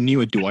Michael. I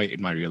knew a Dwight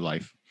in my real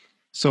life.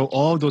 So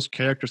all those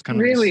characters kind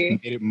of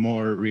made it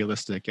more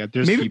realistic. Yeah,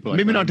 there's people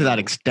maybe not to that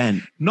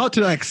extent. Not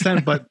to that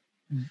extent, but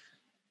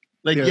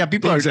like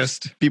people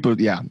exist. People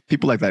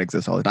like that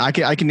exist all the time.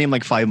 I can name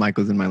like 5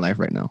 Michaels in my life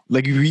right now.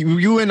 Like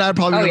you and I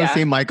probably know the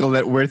same Michael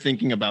that we're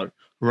thinking about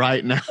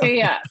right now.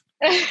 Yeah.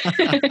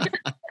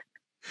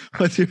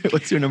 What's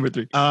your number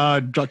 3?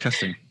 Drug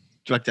testing.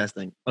 Drug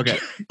testing. Okay.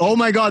 Oh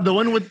my God, the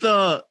one with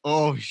the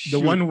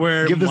one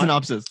where give the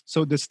synopsis.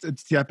 So it's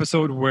the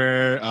episode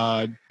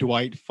where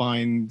Dwight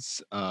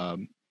finds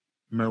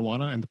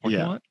marijuana in the parking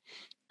lot,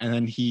 and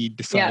then he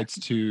decides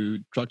to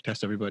drug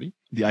test everybody.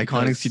 The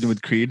iconic scene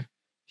with Creed.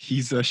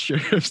 He's a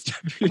sheriff's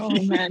deputy.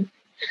 Oh man,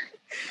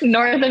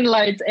 Northern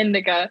Lights,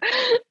 indica.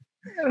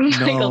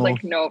 Michael's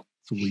like, nope.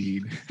 It's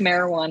weed.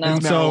 Marijuana.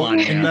 And so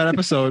in that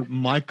episode,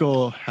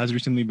 Michael has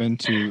recently been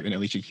to an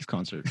Alicia Keys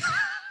concert.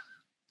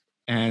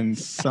 And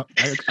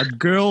a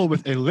girl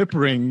with a lip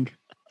ring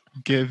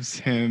gives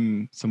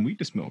him some weed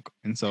to smoke.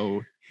 And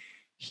so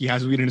he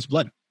has weed in his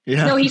blood.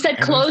 Yeah. No, he said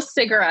closed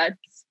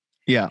cigarettes.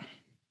 Yeah.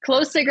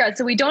 Closed cigarettes.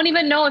 So we don't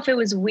even know if it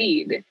was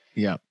weed.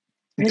 Yeah.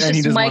 It's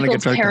just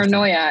Michael's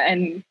paranoia.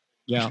 And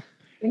yeah.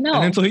 No.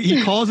 And then so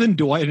he calls in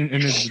Dwight in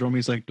his room.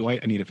 He's like,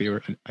 Dwight, I need a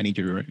favor. I need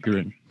your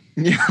urine.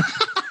 Yeah.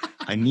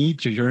 I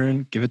need your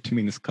urine. Give it to me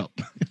in this cup.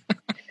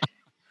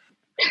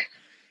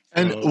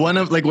 And one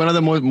of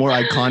the more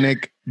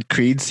iconic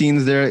Creed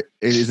scenes there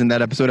is in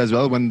that episode as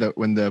well, when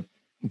the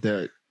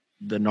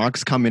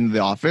narcs come into the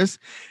office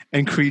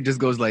and Creed just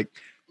goes like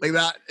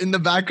that in the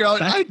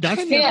background.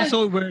 That's the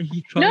episode where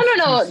he tries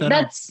No. Is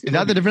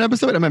that the different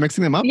episode? Am I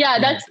mixing them up? Yeah,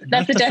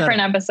 that's a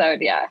different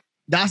episode. Yeah.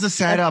 That's the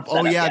setup.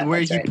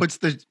 Where he puts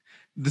the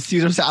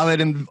Caesar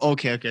salad in.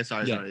 Okay.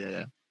 Sorry.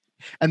 Yeah.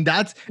 And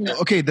that's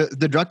okay.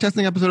 The drug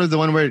testing episode is the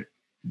one where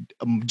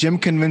Jim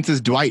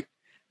convinces Dwight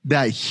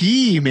that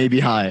he may be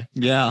high.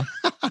 Yeah.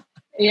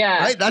 Yeah.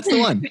 Right? That's the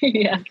one.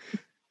 Yeah.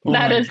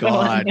 That is the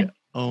one.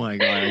 Oh my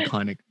God.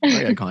 Iconic.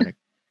 Very iconic.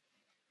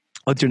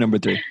 What's your number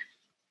 3?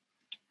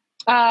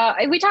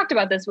 We talked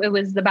about this. It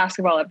was the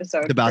basketball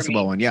episode. The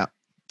basketball one, yeah.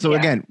 So Yeah,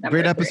 again, number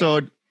great 3.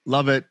 episode.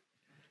 Love it.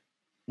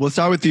 We'll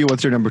start with you.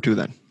 What's your number 2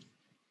 then?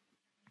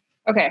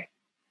 Okay.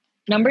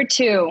 Number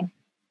 2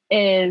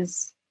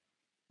 is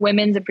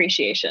women's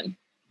appreciation.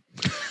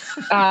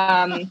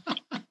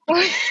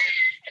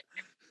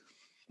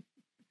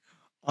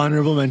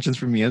 Honorable mentions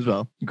for me as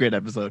well. Great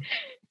episode.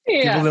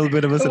 Give a little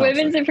bit of a synopsis.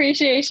 Women's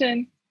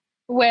appreciation,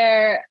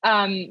 where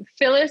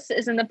Phyllis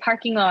is in the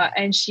parking lot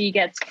and she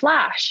gets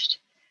flashed.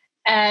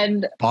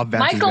 And Bob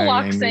Vance Michael is very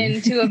walks angry.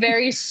 into a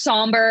very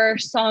somber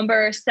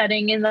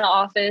setting in the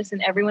office,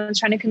 and everyone's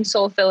trying to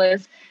console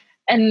Phyllis.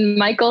 And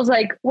Michael's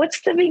like,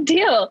 "What's the big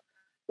deal?"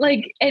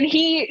 Like, and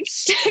he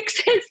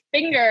sticks his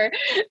finger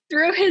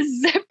through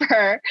his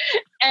zipper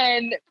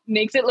and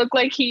makes it look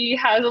like he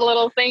has a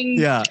little thing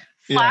Yeah.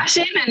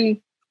 flashing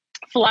and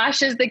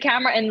flashes the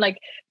camera. And like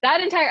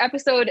that entire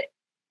episode,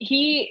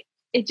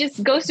 it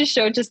just goes to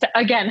show just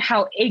again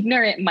how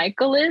ignorant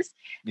Michael is.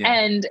 Yeah.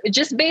 And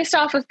just based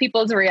off of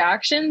people's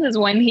reactions is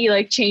when he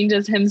like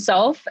changes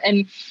himself,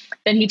 and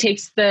then he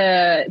takes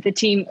the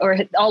team or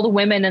all the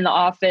women in the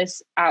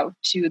office out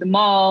to the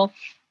mall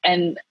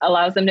and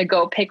allows them to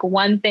go pick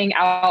one thing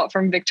out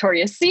from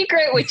Victoria's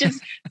Secret, which is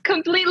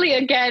completely,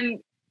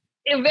 again,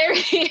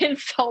 very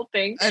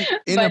insulting. And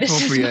But it's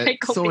just inappropriate.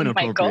 Michael So being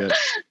inappropriate.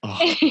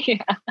 Oh,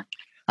 yeah.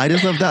 I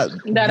just love that.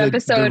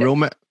 Episode.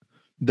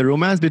 The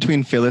romance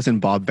between Phyllis and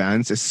Bob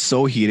Vance is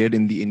so heated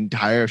in the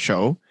entire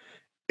show.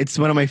 It's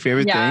one of my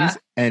favorite Yeah.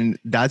 things. And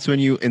that's when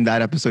in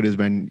that episode is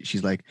when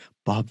she's like,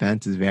 Bob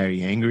Vance is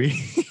very angry.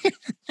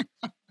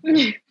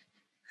 And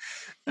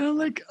I'm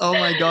like, oh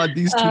my God,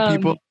 these two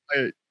people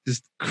are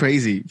just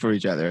crazy for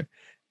each other.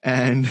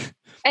 And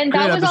And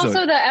great that was episode.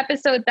 also the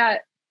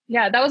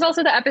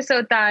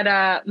episode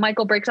that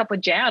Michael breaks up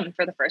with Jan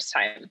for the first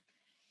time.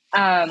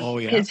 Oh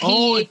yeah. 'cause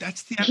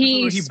That's the episode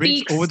he where he breaks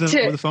speaks over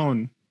to- the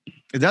phone.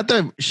 is that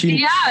the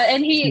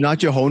and he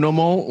not your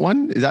honomo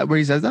one? Is that where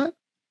he says that?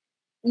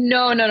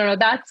 no.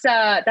 That's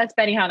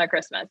Benihana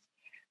Christmas.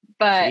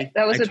 But See?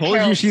 that was I with told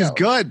Carol you she's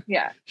Stokes. good.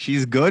 Yeah.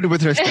 She's good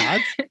with her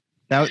stats.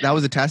 that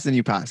was a test and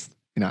you passed.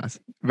 You know,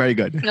 very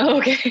good.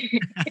 Okay.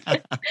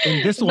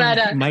 In this one,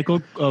 But,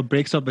 Michael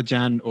breaks up with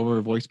Jan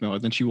over voicemail,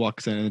 and then she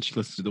walks in and she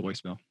listens to the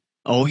voicemail.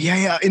 Oh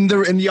yeah, in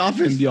the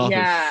office. In the office.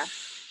 Yeah.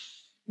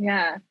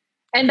 Yeah.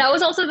 And that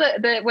was also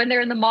the when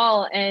they're in the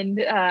mall,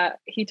 and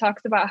he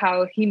talks about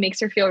how he makes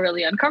her feel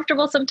really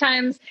uncomfortable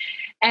sometimes,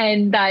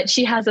 and that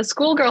she has a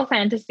schoolgirl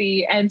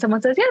fantasy, and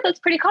someone says, "Yeah,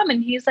 that's pretty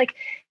common." He's like,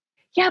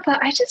 "Yeah,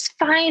 but I just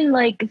find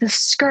like the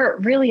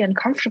skirt really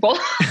uncomfortable."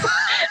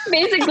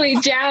 Basically,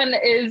 Jan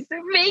is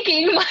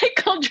making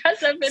Michael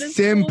dress up in a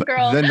Simp,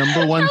 schoolgirl. the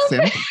number one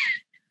outfit. simp,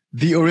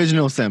 the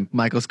original simp,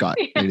 Michael Scott,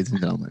 Yeah. ladies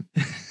and gentlemen.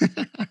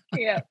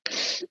 Yeah.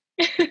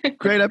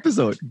 Great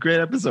episode.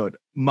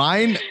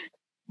 Mine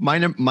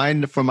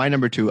for my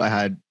number 2, I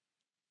had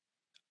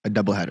a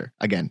doubleheader.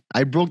 Again,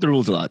 I broke the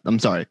rules a lot. I'm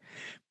sorry.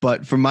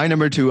 But for my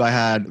number 2, I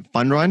had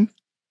Fun Run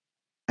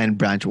and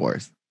Branch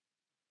Wars.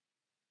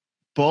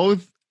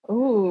 Both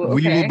Ooh,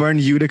 We okay. will burn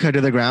Utica to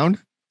the ground.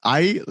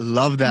 I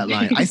love that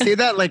line. I say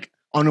that like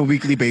on a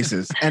weekly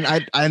basis. And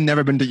I've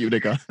never been to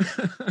Utica.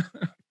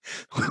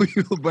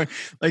 We will burn,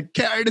 like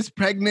Karen is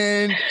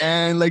pregnant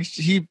and like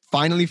she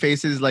finally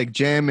faces like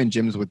Jim, and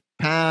Jim's with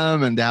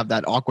Pam, and they have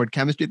that awkward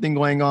chemistry thing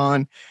going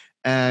on.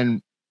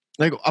 And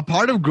like a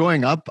part of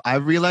growing up, I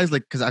realized,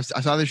 like, because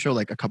I saw this show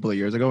like a couple of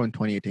years ago in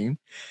 2018,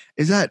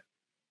 is that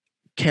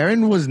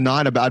Karen was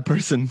not a bad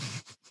person.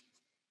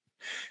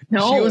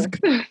 No. She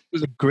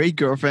was a great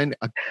girlfriend,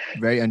 a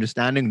very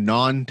understanding,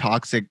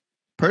 non-toxic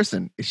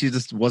person. She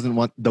just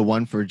wasn't the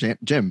one for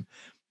Jim.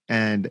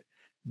 And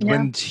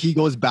when he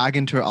goes back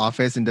into her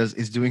office and is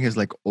doing his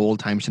like old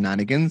time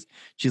shenanigans,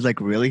 she's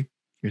like, "Really?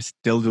 You're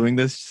still doing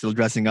this? Still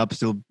dressing up?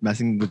 Still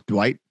messing with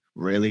Dwight?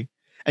 Really?"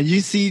 And you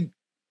see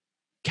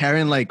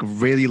Karen like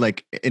really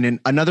like in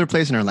another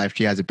place in her life.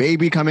 She has a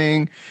baby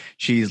coming.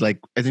 She's like,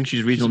 I think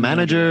she's regional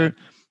manager,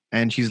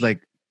 and she's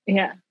like,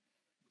 Yeah.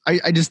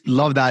 I just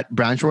love that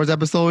Branch Wars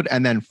episode.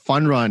 And then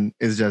Fun Run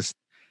is just,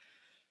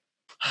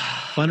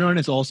 Fun Run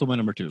is also my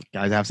number 2.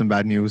 guys, I have some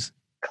bad news.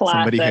 Classic.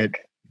 Somebody hit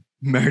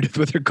Meredith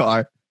with her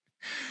car.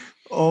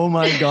 Oh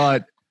my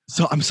God.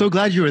 So I'm so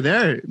glad you were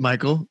there,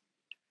 Michael.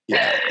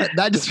 Yeah.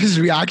 That just his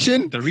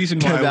reaction. The reason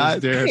To why I that-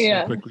 was there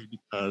Yeah. so quickly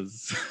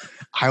because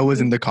I was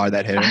in the car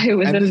that hit her. I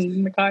was And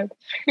in the car.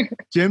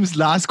 Jim's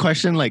last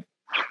question, like,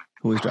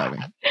 who was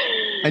driving?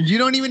 And you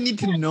don't even need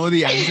to know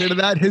the answer to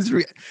that.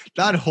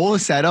 That whole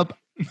setup,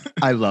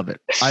 I love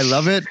it.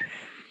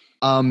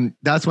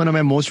 That's one of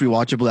my most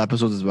rewatchable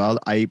episodes as well.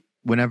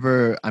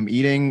 Whenever I'm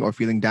eating or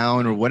feeling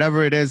down or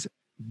whatever it is,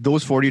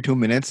 those 42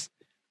 minutes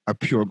are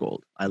pure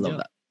gold. I love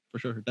that. for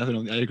sure,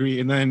 definitely, I agree.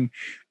 And then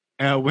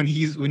when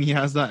he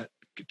has that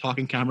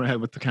talking camera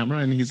head with the camera,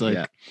 and he's like,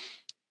 Yeah.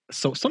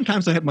 "So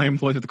sometimes I hit my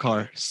employees with the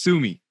car.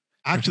 Sue me.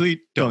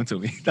 Actually, don't sue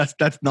me." That's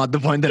not the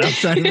point that I'm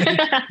trying to make.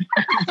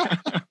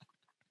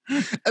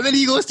 And then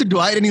he goes to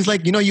Dwight and he's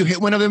like, you hit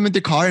one of them with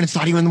the car and it's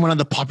not even one of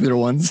the popular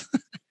ones.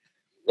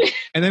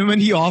 And then when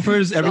he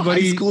offers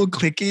Everybody, everybody, high school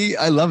clicky.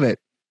 I love it.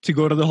 to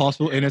go to the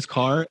hospital in his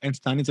car, and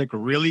Stanley's like,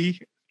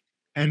 really?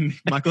 And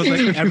Michael's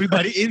like,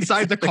 everybody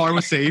inside the car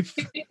was safe.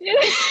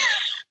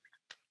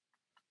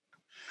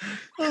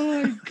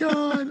 Oh my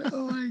god!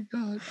 Oh my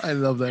god! I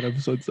love that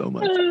episode so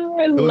much. I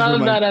Those were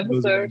love that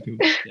those were episode.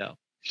 mine too.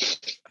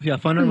 Yeah,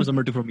 Fun Run was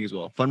number 2 for me as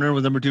well. Fun Run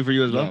was number 2 for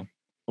you as well. Yeah.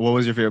 What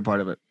was your favorite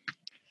part of it?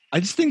 I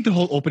just think the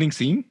whole opening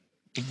scene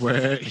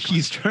where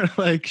he's trying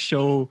to like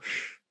show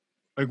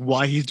like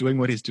why he's doing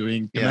what he's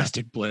doing, Yeah.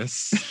 domestic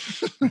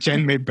bliss.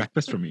 Jen made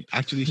breakfast for me.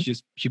 Actually,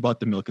 she bought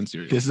the milk and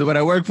cereal. This is what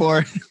I work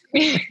for.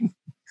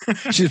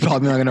 She's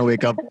probably not gonna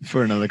wake up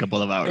for another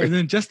couple of hours. And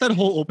then just that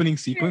whole opening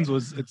sequence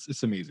was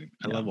it's amazing.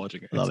 I love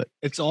watching it. I love it.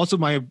 It's also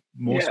my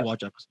most Yeah.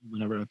 watched episode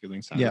whenever I'm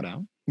feeling sad Yeah.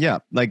 down. Yeah,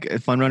 like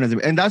Fun Run is,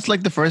 and that's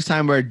like the first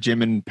time where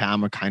Jim and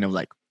Pam are kind of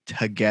like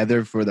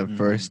together for the Mhm.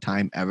 first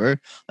time ever.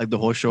 Like the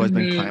whole show has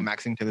been Mhm.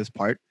 climaxing to this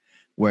part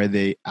where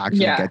they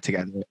actually Yeah. get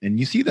together and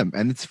you see them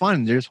and it's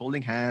fun. They're just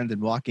holding hands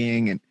and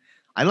walking, and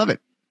I love it.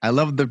 I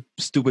love the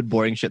stupid,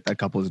 boring shit that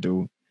couples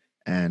do.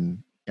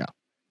 And yeah,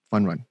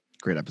 Fun Run,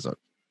 great episode.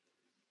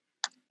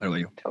 What about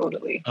you?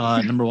 Totally.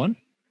 Number 1.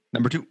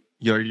 Number 2.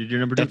 Your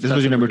number 2. That's- This that's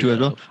was your number number 2 as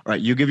two, well. All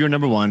right, you give your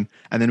number 1,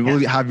 and then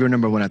we'll have your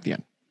number 1 at the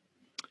end.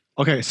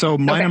 Okay, so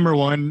my Okay. number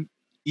 1,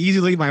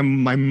 easily my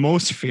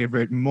most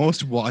favorite,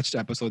 most watched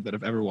episode that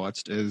I've ever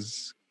watched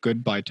is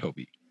Goodbye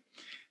Toby.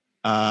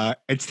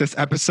 It's this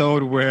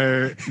episode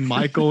where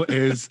Michael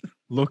is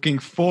looking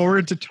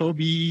forward to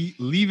Toby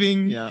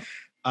leaving. Yeah.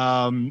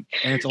 And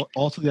it's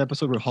also the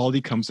episode where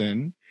Holly comes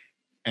in,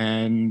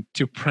 and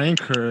to prank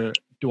her,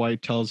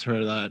 Dwight tells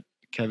her that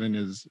Kevin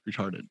is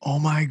retarded. Oh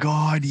my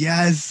God!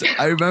 Yes,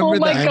 I remember Oh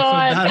my that. And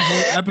God. for that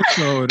whole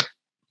episode,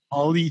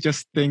 Holly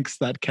just thinks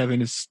that Kevin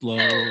is slow.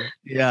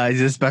 Yeah, he's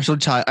a special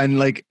child, and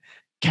like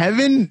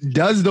Kevin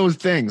does those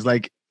things.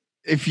 Like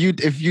if you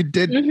did,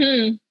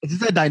 Mhm. it's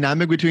just a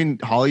dynamic between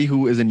Holly,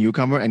 who is a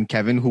newcomer, and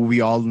Kevin, who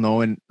we all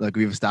know and like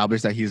we've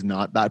established that he's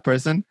not that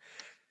person.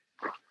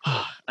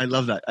 I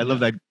love that. I love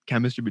that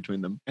chemistry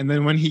between them. And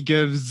then when he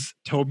gives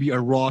Toby a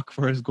rock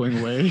for his going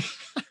away,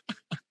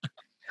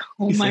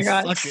 Oh He my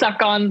says, God. "Suck it."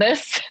 Suck on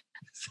this.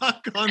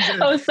 suck on this.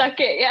 Oh, suck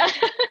it. Yeah.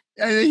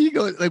 And then he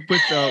goes like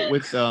with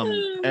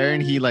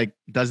Aaron. He like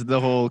does the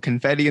whole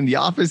confetti in the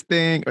office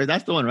thing, or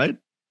that's the one, right?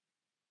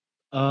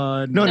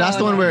 No, that's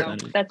the one where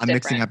That's I'm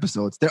mixing different.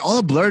 episodes. They're all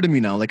a blur to me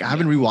now. Like I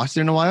haven't rewatched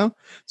it in a while,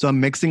 so I'm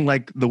mixing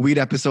like the weed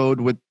episode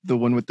with the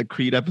one with the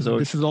Creed episode.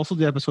 This is also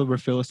the episode where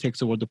Phyllis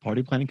takes over the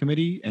party planning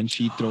committee and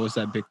she throws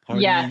that big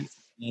party. Yes.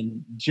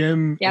 And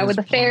Jim. Yeah, is with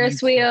the Ferris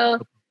planning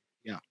wheel.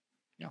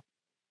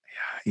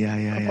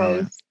 yeah.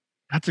 Propose.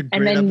 That's a great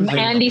And then episode.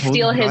 Andy Totally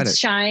steal forgot his it.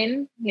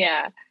 shine.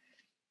 Yeah.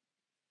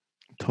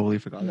 Totally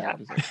forgot Yeah.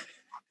 that episode.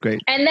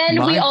 Great. And then we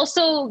Mine-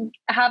 also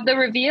have the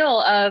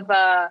reveal of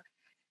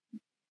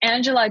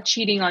Angela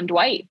cheating on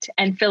Dwight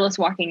and Phyllis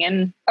walking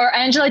in, or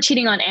Angela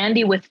cheating on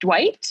Andy with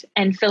Dwight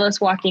and Phyllis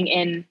walking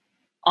in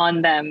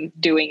on them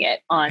doing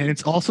it And on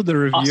it's also the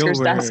reveal Oscar's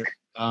where desk.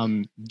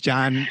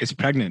 Jan is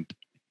pregnant.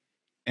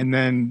 And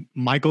then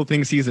Michael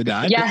thinks he's a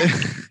dad.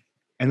 Yes.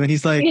 And then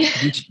he's like, Yeah.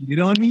 you cheated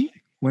on me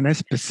when I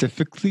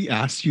specifically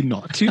asked you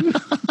not to.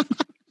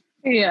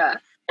 Yeah.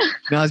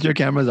 Now your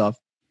camera's off.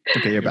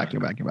 Okay, you're back.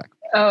 You're back. You're back.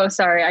 Oh,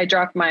 sorry. I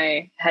dropped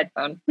my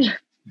headphone.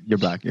 You're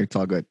back. It's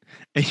all good.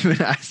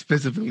 Even I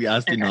specifically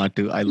asked you not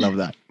to. I love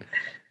that.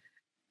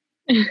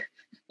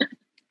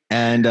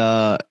 And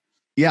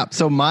yeah,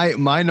 so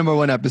my number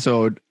 1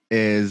 episode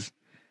is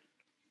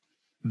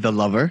The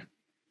Lover,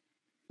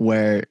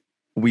 where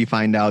we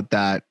find out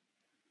that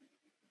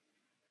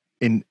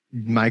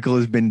Michael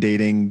has been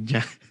dating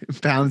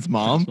Pam's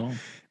mom. So,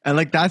 And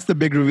like that's the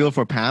big reveal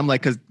for Pam,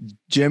 like because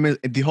Jim is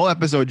the whole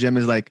episode. Jim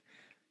is like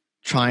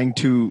trying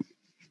to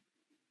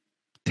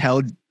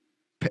tell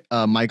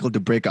Michael to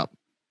break up,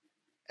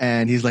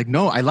 and he's like,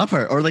 "No, I love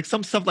her," or like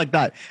some stuff like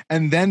that.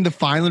 And then the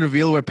final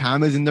reveal where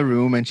Pam is in the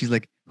room and she's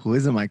like, "Who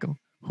is it, Michael?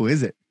 Who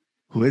is it?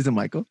 Who is it,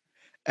 Michael?"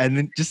 And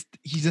then just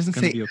he doesn't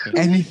gonna say be okay.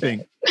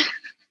 anything.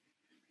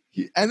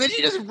 And then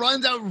he just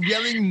runs out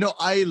yelling, "No!"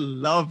 I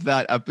love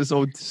that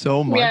episode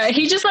so much. Yeah.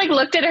 He just like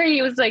looked at her.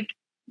 He was like,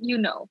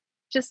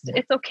 just,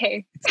 it's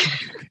okay.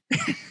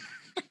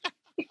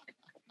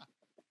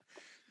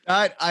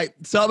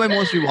 It's not my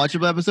most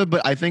rewatchable episode,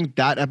 but I think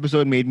that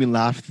episode made me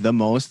laugh the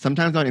most.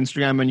 Sometimes on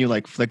Instagram, when you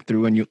like flick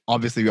through and you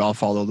obviously we all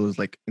follow those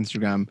like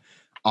Instagram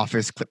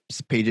office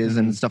clips pages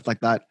and stuff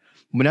like that.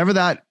 Whenever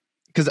that,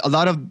 because a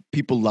lot of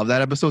people love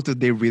that episode, so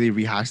they really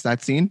rehash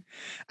that scene,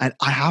 and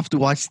I have to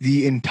watch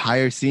the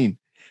entire scene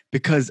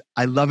because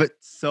I love it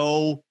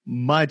so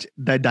much.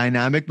 The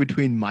dynamic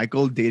between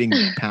Michael dating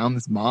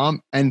Pam's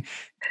mom and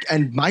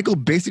Michael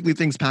basically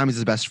thinks Pam is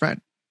his best friend.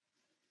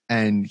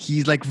 And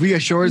he's like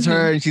reassures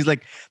her, and she's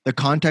like, the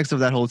context of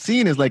that whole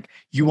scene is like,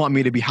 you want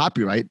me to be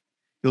happy, right?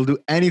 You'll do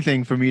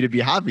anything for me to be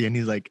happy. And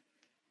he's like,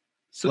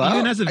 So well,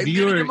 even as a I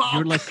viewer, dated your mom.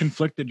 you're like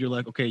conflicted. You're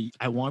like, okay,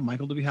 I want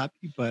Michael to be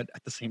happy, but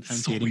at the same time,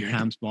 So dating weird.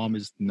 Pam's mom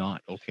is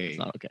not okay. it's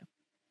not okay.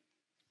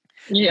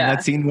 Yeah. And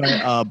that scene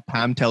where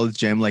Pam tells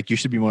Jim, like, you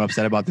should be more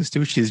upset about this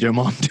too. She's your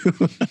mom too.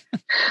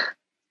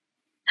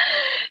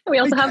 We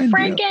also have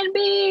Frank Frank and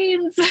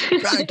Beans.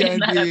 Frank in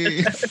and that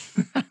Beans.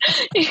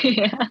 episode.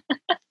 Yeah.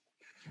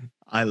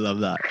 I love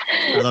that.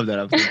 I love that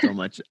episode so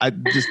much. I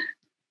just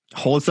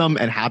wholesome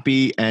and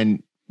happy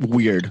and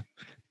weird.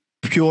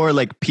 Pure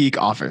like peak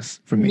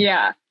Office for me.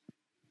 Yeah,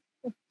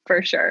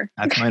 for sure.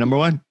 That's my number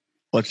one.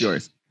 What's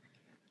yours?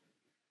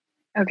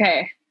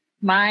 Okay.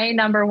 My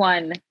number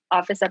one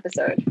Office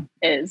episode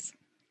is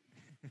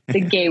The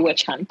Gay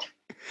Witch Hunt.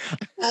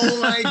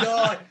 Oh my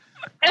God.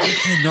 I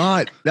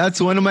cannot. That's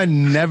one of my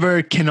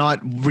never cannot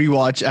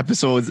rewatch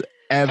episodes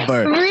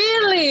ever.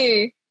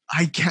 Really?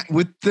 I can't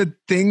with the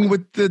thing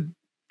with the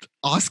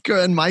Oscar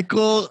and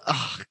Michael.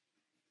 Ugh.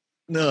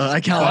 No, I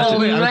can't watch Oh, it.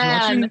 Wait, I was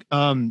man.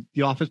 watching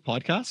the Office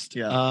podcast.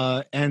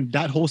 Yeah. And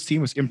that whole scene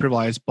was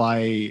improvised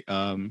by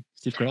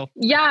Steve Carell.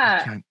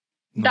 Yeah. Can't-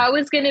 no. That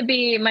was going to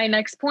be my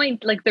next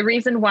point. Like the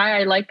reason why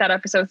I like that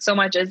episode so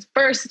much is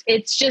first,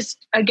 it's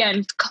just,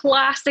 again,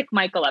 classic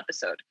Michael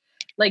episode,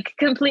 like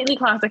completely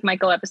classic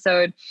Michael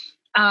episode.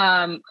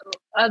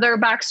 Other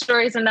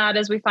backstories in that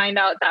is we find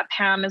out that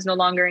Pam is no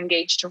longer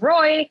engaged to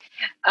Roy.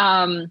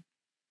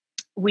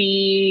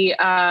 We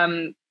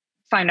find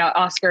out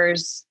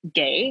Oscar's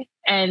gay.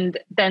 And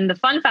then the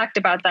fun fact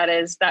about that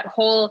is that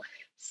whole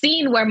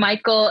scene where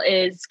Michael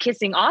is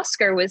kissing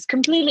Oscar was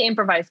completely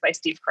improvised by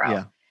Steve Carell.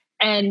 Yeah.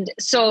 And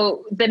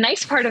so the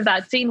nice part of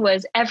that scene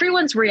was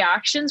everyone's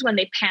reactions when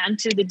they panned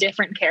to the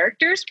different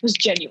characters was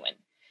genuine.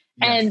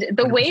 Yes, And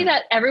the way 100%.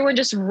 that everyone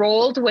just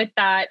rolled with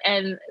that,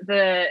 and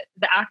the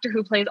actor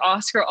who plays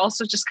Oscar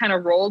also just kind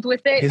of rolled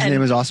with it. His and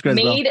name is Oscar as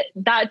well. made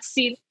that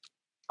scene.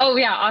 Oh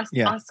yeah,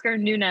 Yeah. Oscar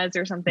Nunez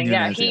or something.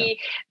 Nunez,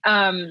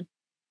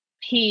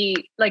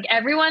 He like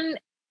everyone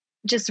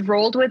just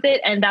rolled with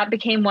it, and that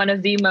became one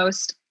of the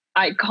most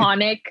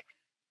iconic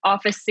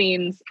Office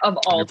scenes of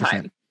all 100%.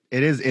 time.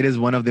 It is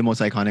one of the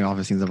most iconic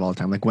Office scenes of all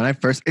time. Like when I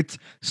first, it's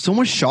so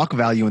much shock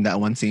value in that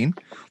one scene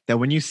that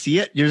when you see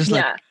it, you're just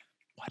like, Yeah,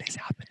 what is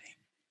happening?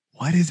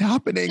 What is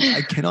happening?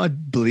 I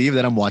cannot believe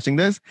that I'm watching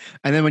this.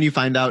 And then when you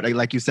find out,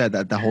 like you said,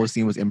 that the whole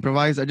scene was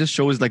improvised, it just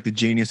shows like the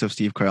genius of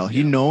Steve Carell.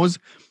 He knows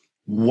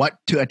what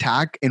to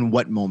attack in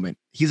what moment.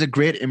 He's a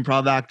great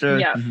improv actor.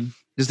 yeah.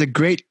 Just a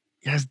great,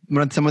 he has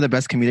one of some of the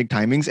best comedic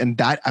timings. And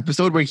that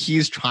episode where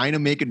he's trying to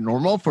make it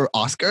normal for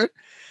Oscar,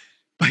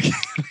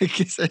 like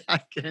you said, I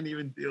can't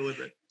even deal with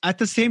it. At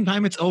the same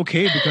time, it's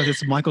okay because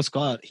it's Michael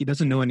Scott. He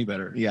doesn't know any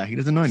better. Yeah, he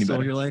doesn't know any So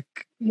better. you're like,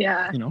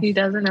 Yeah, You know? he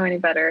doesn't know any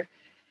better.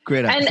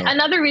 Great And episode.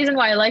 another reason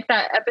why I like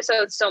that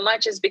episode so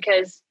much is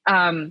because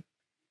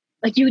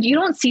like you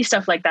don't see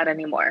stuff like that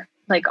anymore,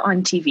 like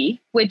on TV,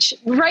 which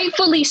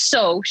rightfully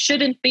so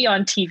shouldn't be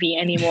on TV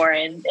anymore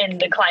in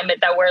the climate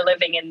that we're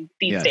living in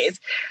these Yes. days.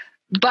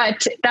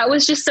 But that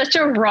was just such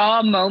a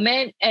raw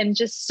moment and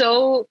just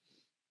so,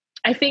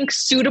 I think,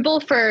 suitable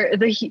for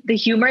the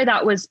humor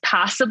that was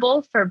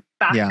passable for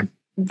back Yeah,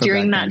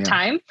 during back that then, yeah.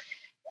 time.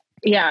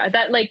 Yeah,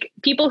 that like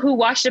people who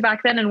watched it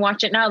back then and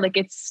watch it now, like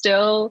it's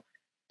still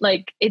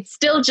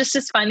just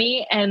as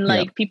funny, and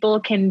like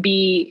people can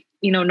be,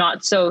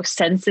 not so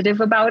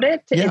sensitive about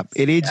it. Yeah,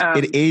 It's,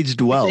 it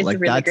aged well. it's a Like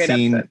really that great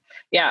scene episode.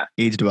 Yeah,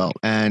 aged well.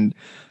 And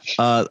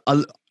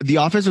The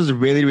Office was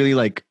really, really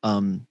like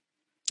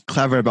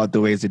clever about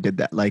the ways it did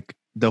that. Like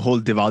the whole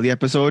Diwali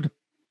episode,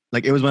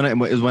 like it was one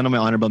of my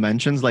honorable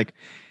mentions. Like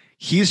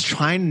he's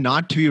trying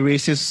not to be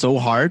racist so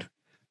hard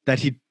that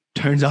he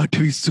turns out to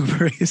be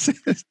super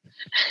racist.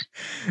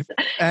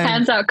 And-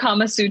 hands out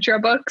Kama Sutra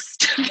books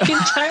to the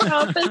entire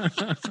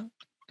office.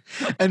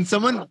 And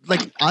someone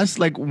like us,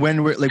 like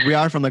when we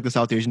are from like the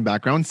South Asian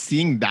background,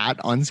 seeing that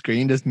on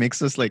screen just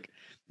makes us like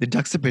the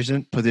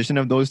juxtaposition position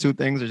of those two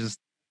things are just,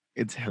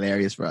 it's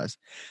hilarious for us.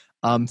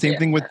 Same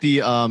thing with the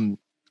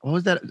what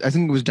was that? I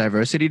think it was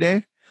Diversity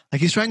Day. Like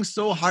he's trying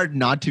so hard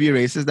not to be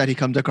racist that he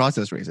comes across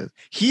as racist.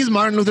 He's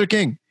Martin Luther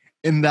King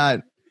in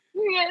that.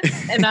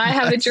 Yes. And I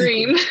have a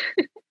dream.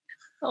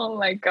 Oh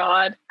my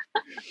God.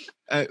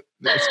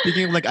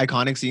 Speaking of like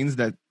iconic scenes,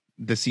 that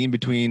the scene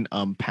between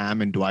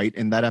Pam and Dwight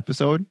in that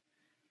episode,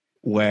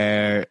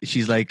 where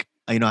she's like,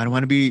 I don't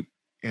want to be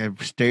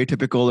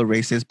stereotypical or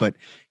racist, but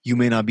you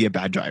may not be a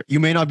bad driver. You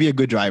may not be a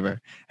good driver.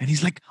 And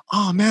he's like,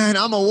 oh man,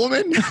 I'm a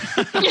woman.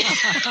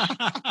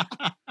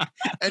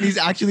 And he's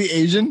actually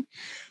Asian.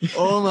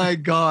 Oh my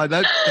God.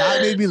 That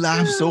made me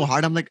laugh so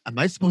hard. I'm like, am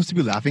I supposed to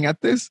be laughing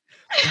at this?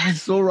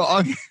 That's so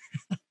wrong.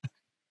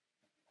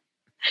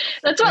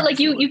 That's what, like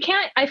you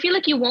can't, I feel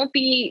like you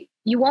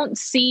won't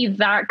see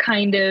that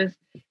kind of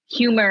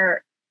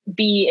humor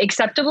be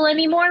acceptable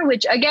anymore,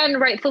 which again,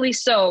 rightfully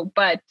so,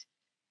 but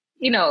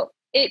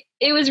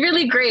it was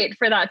really great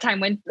for that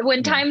time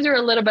when times were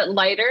a little bit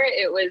lighter.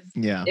 It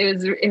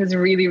was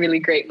really, really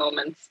great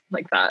moments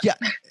like that. Yeah.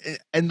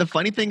 And the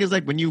funny thing is,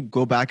 like, when you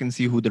go back and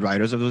see who the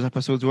writers of those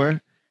episodes were,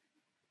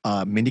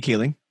 Mindy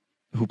Kaling,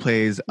 who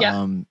plays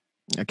Kelly,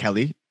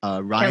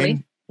 Ryan,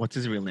 Kelly. What's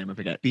his real name? I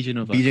forget. BJ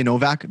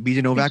Novak.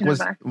 BJ Novak was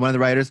Novak. one of the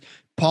writers.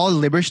 Paul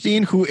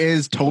Lieberstein, who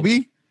is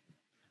Toby.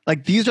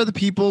 Like, these are the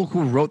people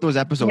who wrote those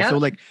episodes. Yep. So,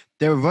 like,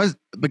 there was,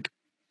 like,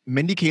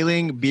 Mindy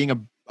Kaling being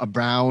a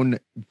brown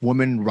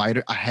woman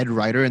writer, a head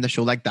writer in the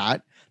show like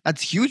that.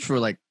 That's huge for,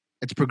 like,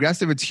 It's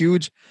progressive. It's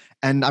huge.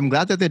 And I'm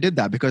glad that they did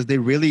that because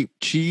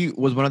she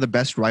was one of the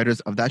best writers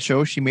of that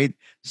show. She made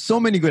so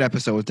many good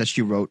episodes that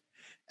she wrote.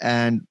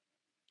 And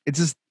it's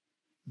just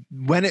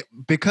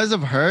because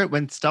of her,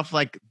 when stuff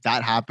like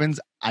that happens,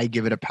 I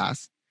give it a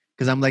pass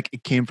because I'm like,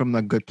 it came from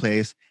a good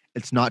place.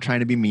 It's not trying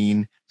to be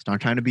mean. It's not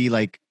trying to be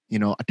like,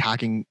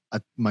 attacking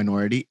a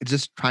minority. It's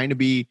just trying to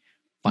be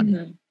funny.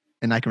 Mhm.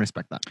 And I can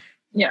respect that.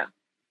 Yeah.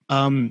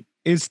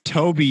 Is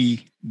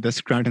Toby the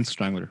Scranton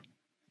Strangler?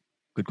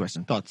 Good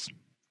question. Thoughts?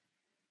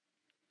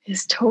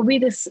 Is Toby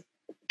this?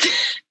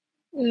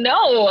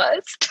 No,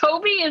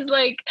 Toby is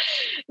like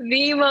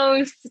the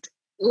most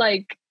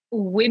like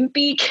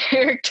wimpy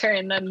character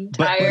in the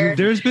entire.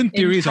 There's been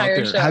theories out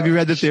entire there. show. Have you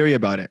read the theory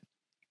about it?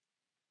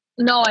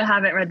 No, I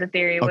haven't read the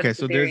theory. What's Okay, the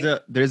so theory?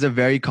 there's a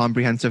very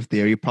comprehensive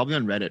theory, probably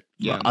on Reddit.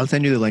 Yeah. I'll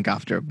send you the link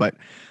after, but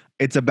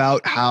it's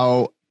about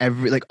how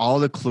all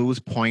the clues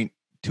point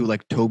to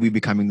like Toby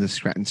becoming the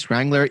Scranton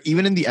Strangler.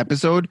 Even in the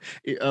episode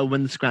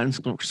when the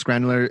Scranton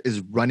Strangler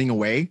is running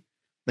away,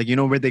 like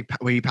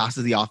where he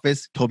passes the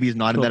office, Toby is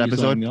not in that Toby's not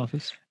episode, in the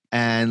office.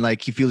 and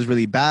like he feels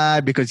really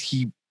bad because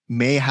he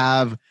may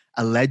have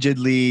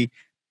allegedly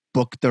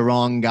booked the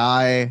wrong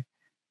guy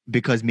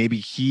because maybe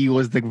he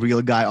was the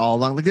real guy all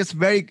along. Like it's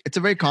a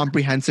very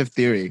comprehensive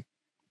theory.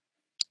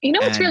 You know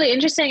what's And- really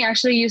interesting?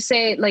 Actually, you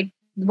say like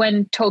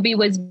when Toby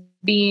was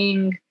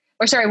being,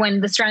 or sorry,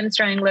 when the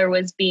Strangler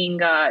was being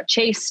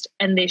chased,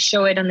 and they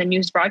show it on the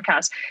news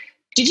broadcast.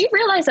 Did you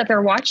realize that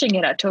they're watching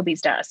it at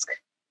Toby's desk?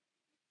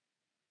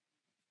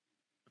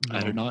 I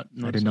did not.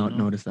 I did not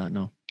notice that.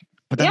 No,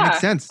 but that makes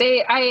sense.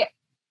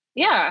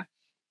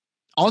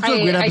 Also,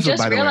 a great I episode,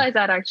 just by the way. realized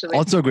that actually.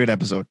 Also, a great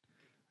episode.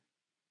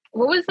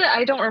 What was the?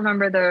 I don't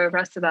remember the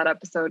rest of that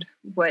episode.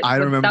 I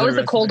remember that the was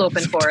the rest of cold the open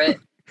episode. for it.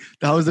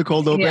 That was the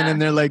cold open, Yeah.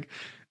 and they're like,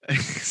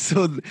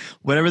 so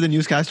whatever the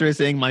newscaster is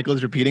saying,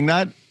 Michael's repeating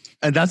that,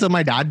 and that's what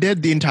my dad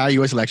did the entire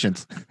U.S.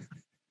 elections.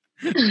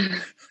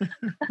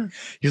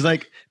 They're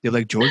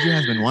like, Georgia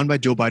has been won by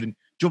Joe Biden.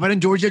 Joe Biden,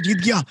 Georgia,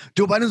 jeet gaya.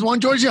 Joe Biden's won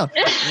Georgia.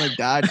 I'm like,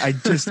 Dad,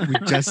 we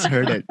just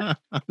heard it.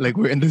 Like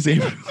we're in the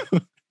same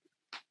room.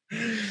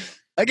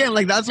 Again,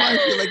 like that's why I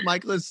feel like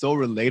Michael is so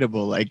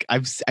relatable. Like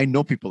I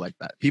know people like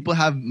that. People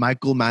have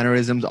Michael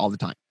mannerisms all the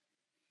time.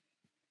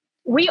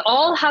 We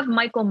all have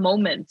Michael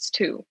moments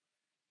too.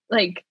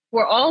 Like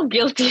we're all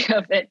guilty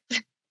of it.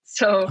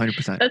 So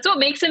 100%. that's what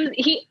makes him.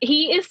 He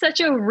is such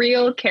a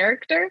real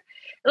character.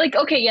 Like,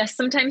 okay, yes,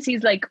 sometimes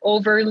he's like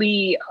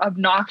overly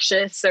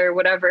obnoxious or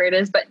whatever it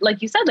is, but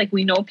like you said, like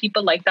we know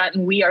people like that,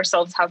 and we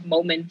ourselves have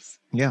moments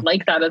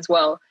like that as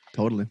well.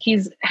 Totally.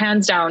 He's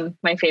hands down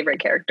my favorite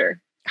character.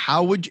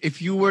 How would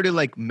if you were to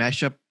like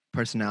mesh up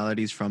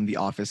personalities from the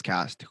Office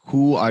cast,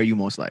 who are you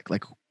most like?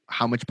 Like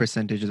how much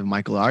percentage of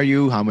Michael are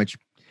you? How much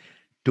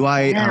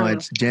Dwight? How Damn.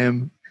 much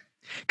Jim?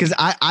 Because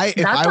That's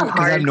a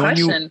hard I've known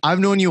question. I've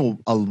known you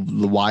a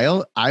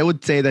while. I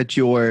would say that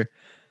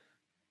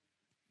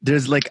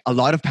there's like a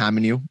lot of Pam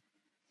in you.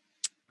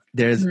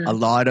 There's Mhm. a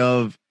lot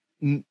of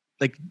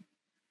like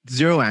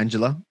zero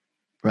Angela,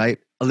 right?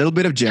 A little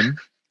bit of Jim,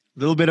 a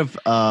little bit of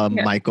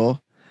Michael,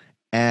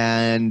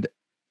 and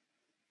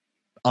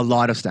a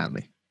lot of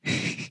Stanley.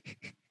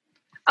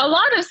 A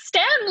lot of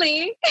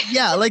Stanley.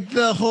 Yeah, like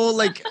the whole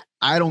like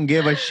I don't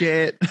give a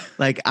shit.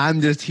 Like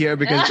I'm just here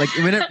because like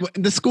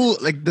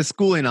the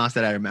school in us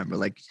that I remember.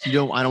 Like I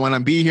don't want to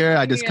be here.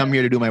 I just come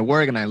here to do my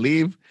work and I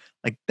leave.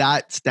 Like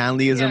that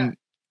Stanleyism,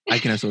 I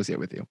can associate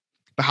with you.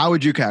 But how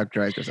would you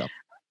characterize yourself?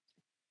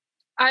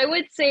 I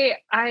would say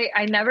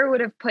I never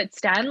would have put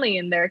Stanley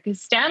in there,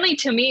 because Stanley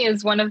to me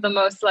is one of the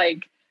most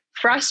like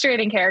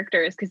frustrating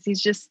characters, because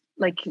he's just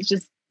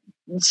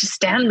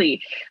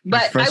Stanley.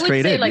 But I would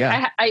say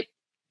like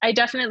I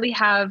definitely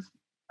have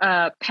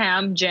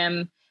Pam,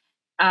 Jim,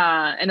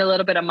 and a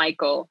little bit of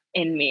Michael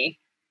in me.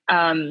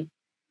 And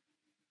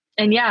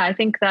yeah, I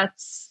think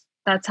that's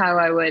how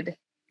I would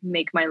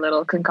make my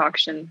little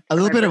concoction. A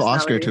little bit of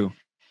Oscar too.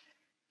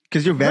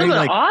 Because you're very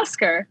like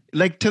Oscar,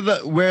 like to the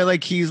where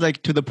like he's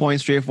like to the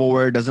point,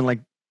 straightforward, doesn't like,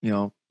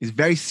 he's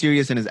very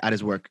serious in at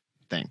his work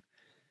thing.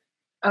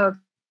 Okay,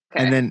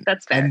 and then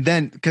that's fair. And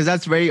then because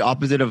that's very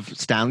opposite of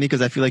Stanley,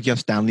 because I feel like you have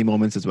Stanley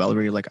moments as well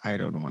where you're like, I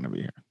don't want to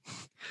be here.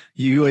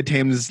 You at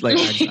times like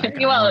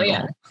well,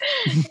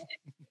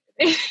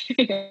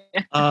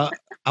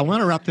 I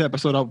want to wrap the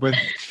episode up with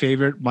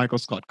favorite Michael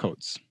Scott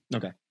quotes.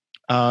 Okay.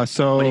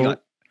 So What do you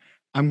got?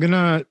 I'm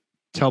gonna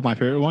tell my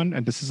favorite one,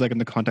 and this is like in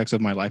the context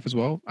of my life as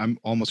well. I'm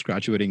almost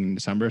graduating in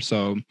December,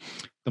 so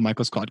the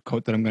Michael Scott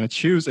quote that I'm gonna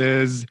choose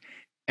is,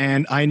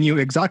 "And I knew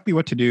exactly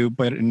what to do,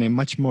 but in a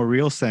much more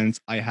real sense,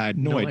 I had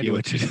no idea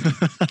what to do."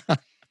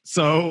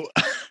 So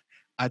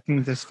I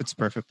think this fits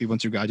perfectly.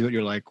 Once you graduate,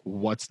 you're like,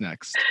 what's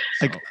next?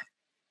 Like,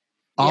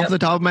 off the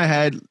top of my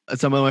head,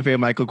 some of my favorite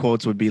Michael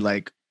quotes would be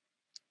like,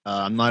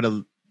 I'm not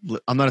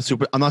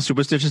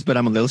superstitious, but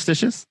I'm a little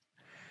stitious.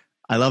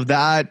 I love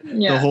that.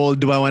 Yeah. The whole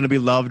 "do I want to be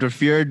loved or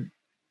feared"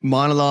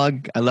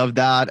 monologue. I love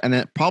that. And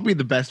then probably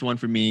the best one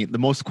for me, the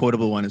most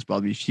quotable one, is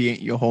probably "she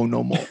ain't your hoe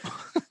no more."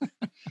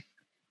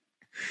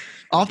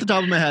 Off the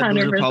top of my head,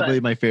 those are 100%. probably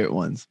my favorite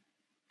ones.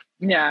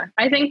 Yeah,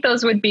 I think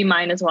those would be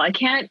mine as well. I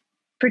can't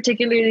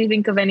particularly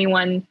think of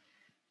anyone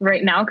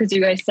right now because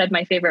you guys said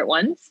my favorite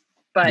ones,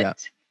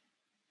 but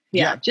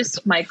yeah,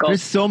 just Michael.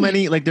 There's so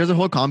many, like there's a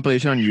whole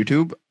compilation on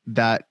YouTube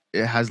that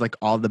it has like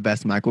all the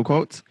best Michael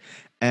quotes.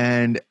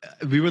 And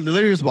we were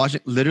literally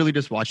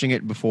just watching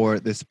it before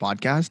this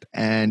podcast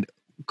and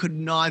could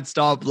not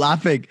stop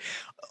laughing.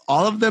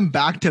 All of them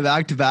back to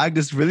back to back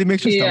just really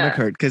makes your stomach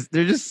hurt because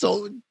they're just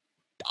so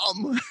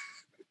dumb.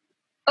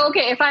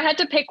 Okay, if I had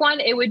to pick one,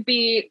 it would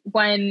be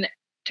when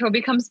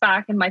Toby comes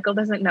back and Michael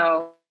doesn't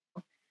know.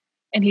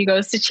 And he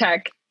goes to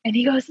check and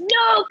he goes,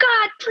 "No,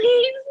 God,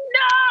 please,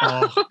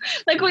 no." Oh.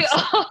 Like we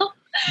all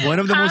one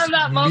of the most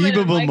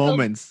memeable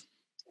moments.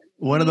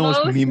 One of the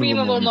most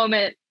memeable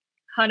moment.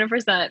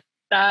 100%.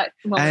 That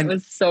moment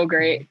was so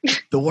great.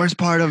 The worst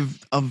part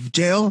of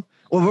jail,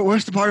 or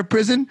worst part of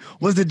prison,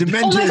 was the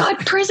Dementors. Oh my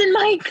God, prison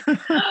Mike.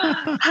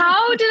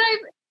 How did I?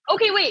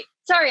 Okay, wait.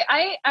 Sorry,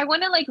 I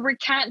want to like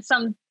recant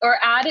some or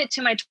add it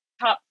to my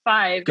top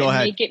 5 Go and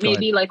ahead. make it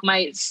maybe like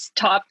my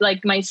top,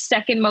 like my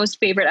second most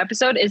favorite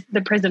episode is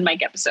the prison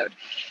Mike episode.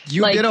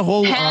 You like, did a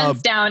whole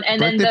hands down, and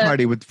birthday then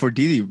party for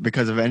Didi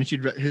because of it, and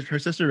her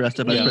sister dressed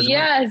up as prison Mike.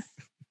 Yes.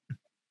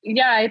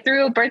 Yeah, I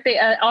threw a birthday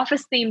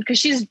Office themed because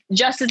she's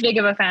just as big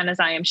of a fan as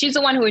I am. She's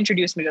the one who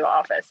introduced me to The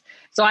Office,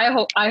 so I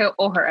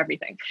owe her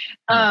everything.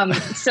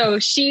 So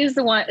she's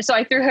the one. So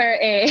I threw her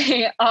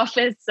a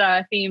Office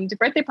themed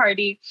birthday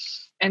party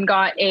and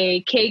got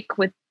a cake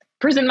with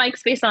Prison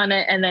Mike's face on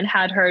it, and then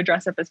had her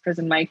dress up as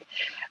Prison Mike.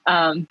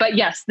 But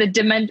yes,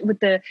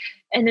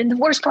 and then the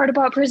worst part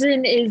about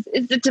prison is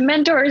the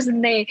Dementors,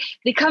 and they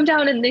come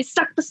down and they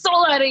suck the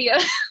soul out of you.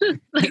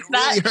 Like it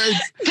really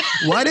hurts.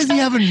 Why does he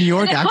have a New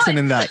York accent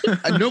in that?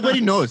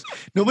 Nobody knows.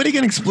 Nobody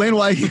can explain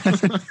why he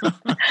has it.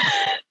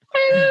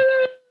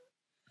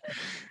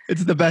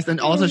 It's the best.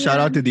 And also shout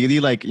out to Didi,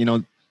 like, you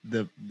know,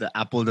 the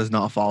apple does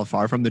not fall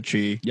far from the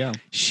tree. Yeah.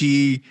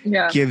 She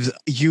gives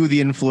you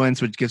the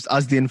influence, which gives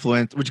us the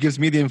influence, which gives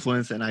me the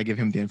influence, and I give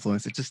him the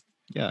influence. It just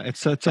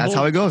it's that's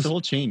how it goes. It's a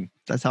whole chain.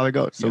 That's how it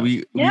goes. So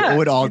we owe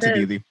it all to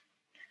Didi.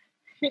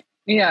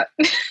 Yeah.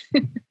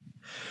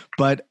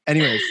 But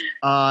anyways,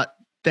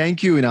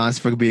 thank you,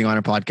 Inas, for being on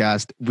our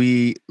podcast.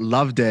 We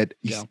loved it.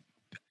 Yeah.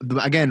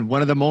 Again,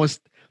 one of the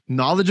most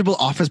knowledgeable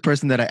office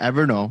person that I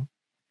ever know.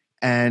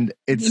 And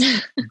it's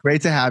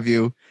great to have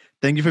you.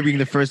 Thank you for being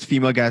the first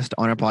female guest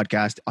on our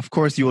podcast. Of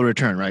course, you will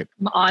return, right?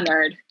 I'm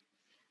honored.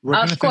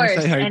 Of course,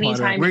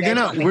 anytime. We're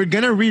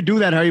gonna redo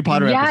that Harry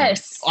Potter episode.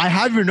 Yes. I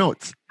have your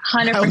notes.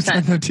 100%. I will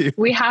send them to you.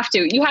 We have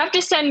to. You have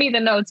to send me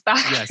the notes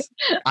back. Yes.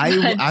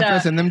 After I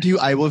send them to you,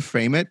 I will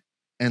frame it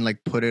and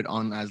like put it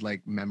on as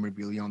like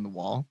memorabilia on the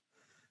wall.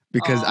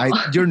 Because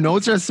your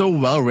notes are so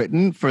well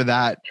written for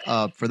that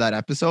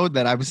episode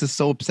that I was just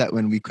so upset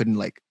when we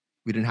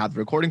didn't have the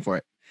recording for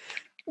it.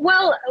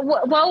 Well,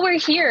 while we're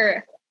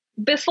here,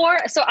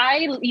 so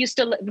I used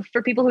to live,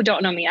 for people who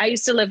don't know me, I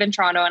used to live in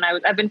Toronto, and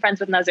I've been friends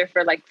with Nazir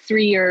for like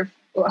 3 or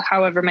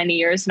however many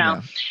years now.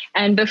 Yeah.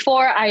 And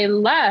before I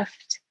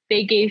left,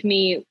 they gave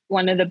me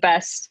one of the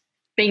best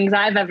things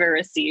I've ever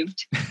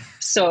received.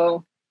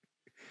 So.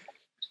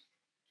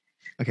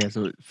 Okay,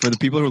 so for the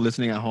people who are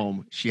listening at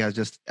home, she has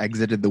just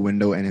exited the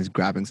window and is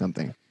grabbing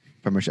something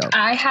from her shelf.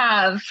 I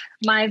have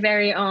my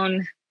very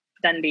own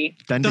Dundee.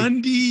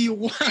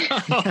 Wow.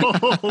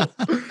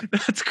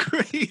 That's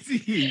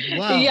crazy.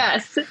 Wow.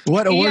 Yes.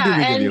 What award did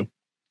we give you?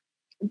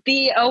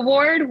 The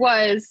award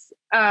was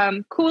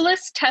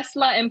Coolest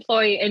Tesla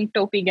Employee in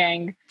Topi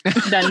Gang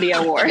Dundee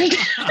Award.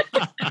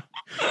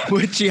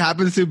 Which she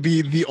happens to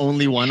be the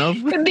only one of.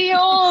 The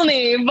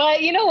only,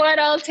 but you know what?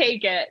 I'll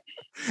take it.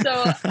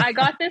 So I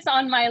got this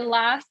on my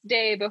last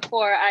day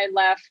before I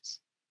left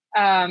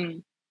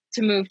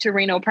to move to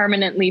Reno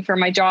permanently for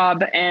my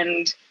job,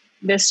 and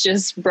this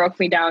just broke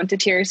me down to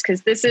tears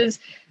because this is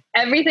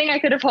everything I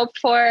could have hoped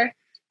for,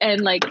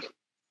 and like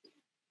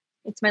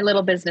it's my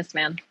little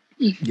businessman.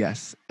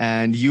 Yes,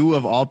 and you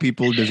of all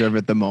people deserve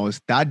it the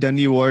most. That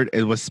Dundee Award,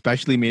 it was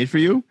specially made for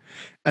you.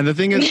 And the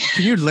thing is,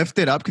 can you lift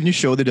it up? Can you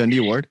show the Dundee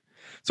Award?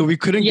 So we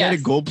couldn't get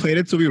it gold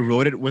plated, so we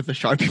wrote it with a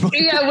Sharpie.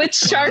 Yeah, with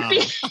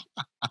Sharpie. Wow.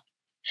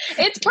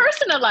 It's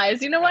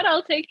personalized. You know what?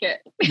 I'll take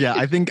it. Yeah,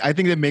 I think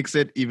that makes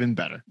it even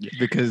better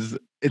because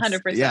it's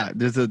 100%.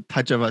 There's a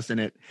touch of us in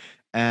it.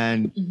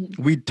 And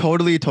we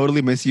totally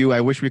miss you.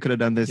 I wish we could have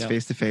done this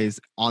face to face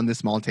on this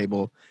small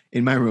table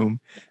in my room.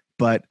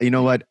 But you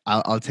know what?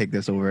 I'll take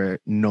this over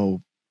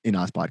no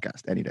Inas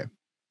podcast any day.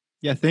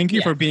 Yeah, thank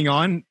you for being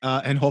on,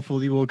 and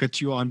hopefully we'll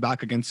get you on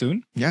back again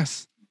soon.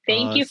 Yes.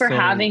 Thank you for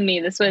having me.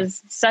 This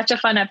was such a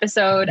fun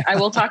episode. I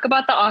will talk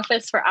about The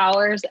Office for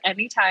hours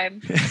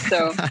anytime.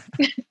 So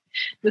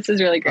this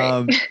is really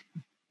great.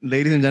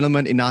 Ladies and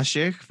gentlemen, Inas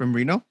Sheikh from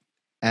Reno.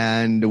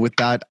 And with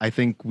that, I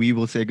think we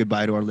will say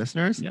goodbye to our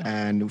listeners. Yeah.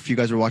 And if you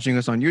guys are watching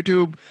us on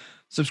YouTube,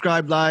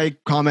 subscribe,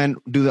 like, comment,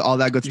 do all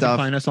that good stuff. You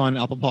can find us on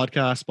Apple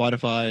Podcasts,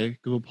 Spotify,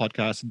 Google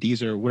Podcasts,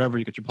 Deezer, wherever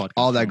you get your podcasts.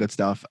 All that good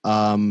stuff.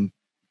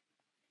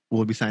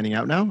 We'll be signing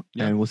out now,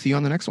 and we'll see you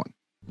on the next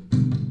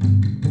one.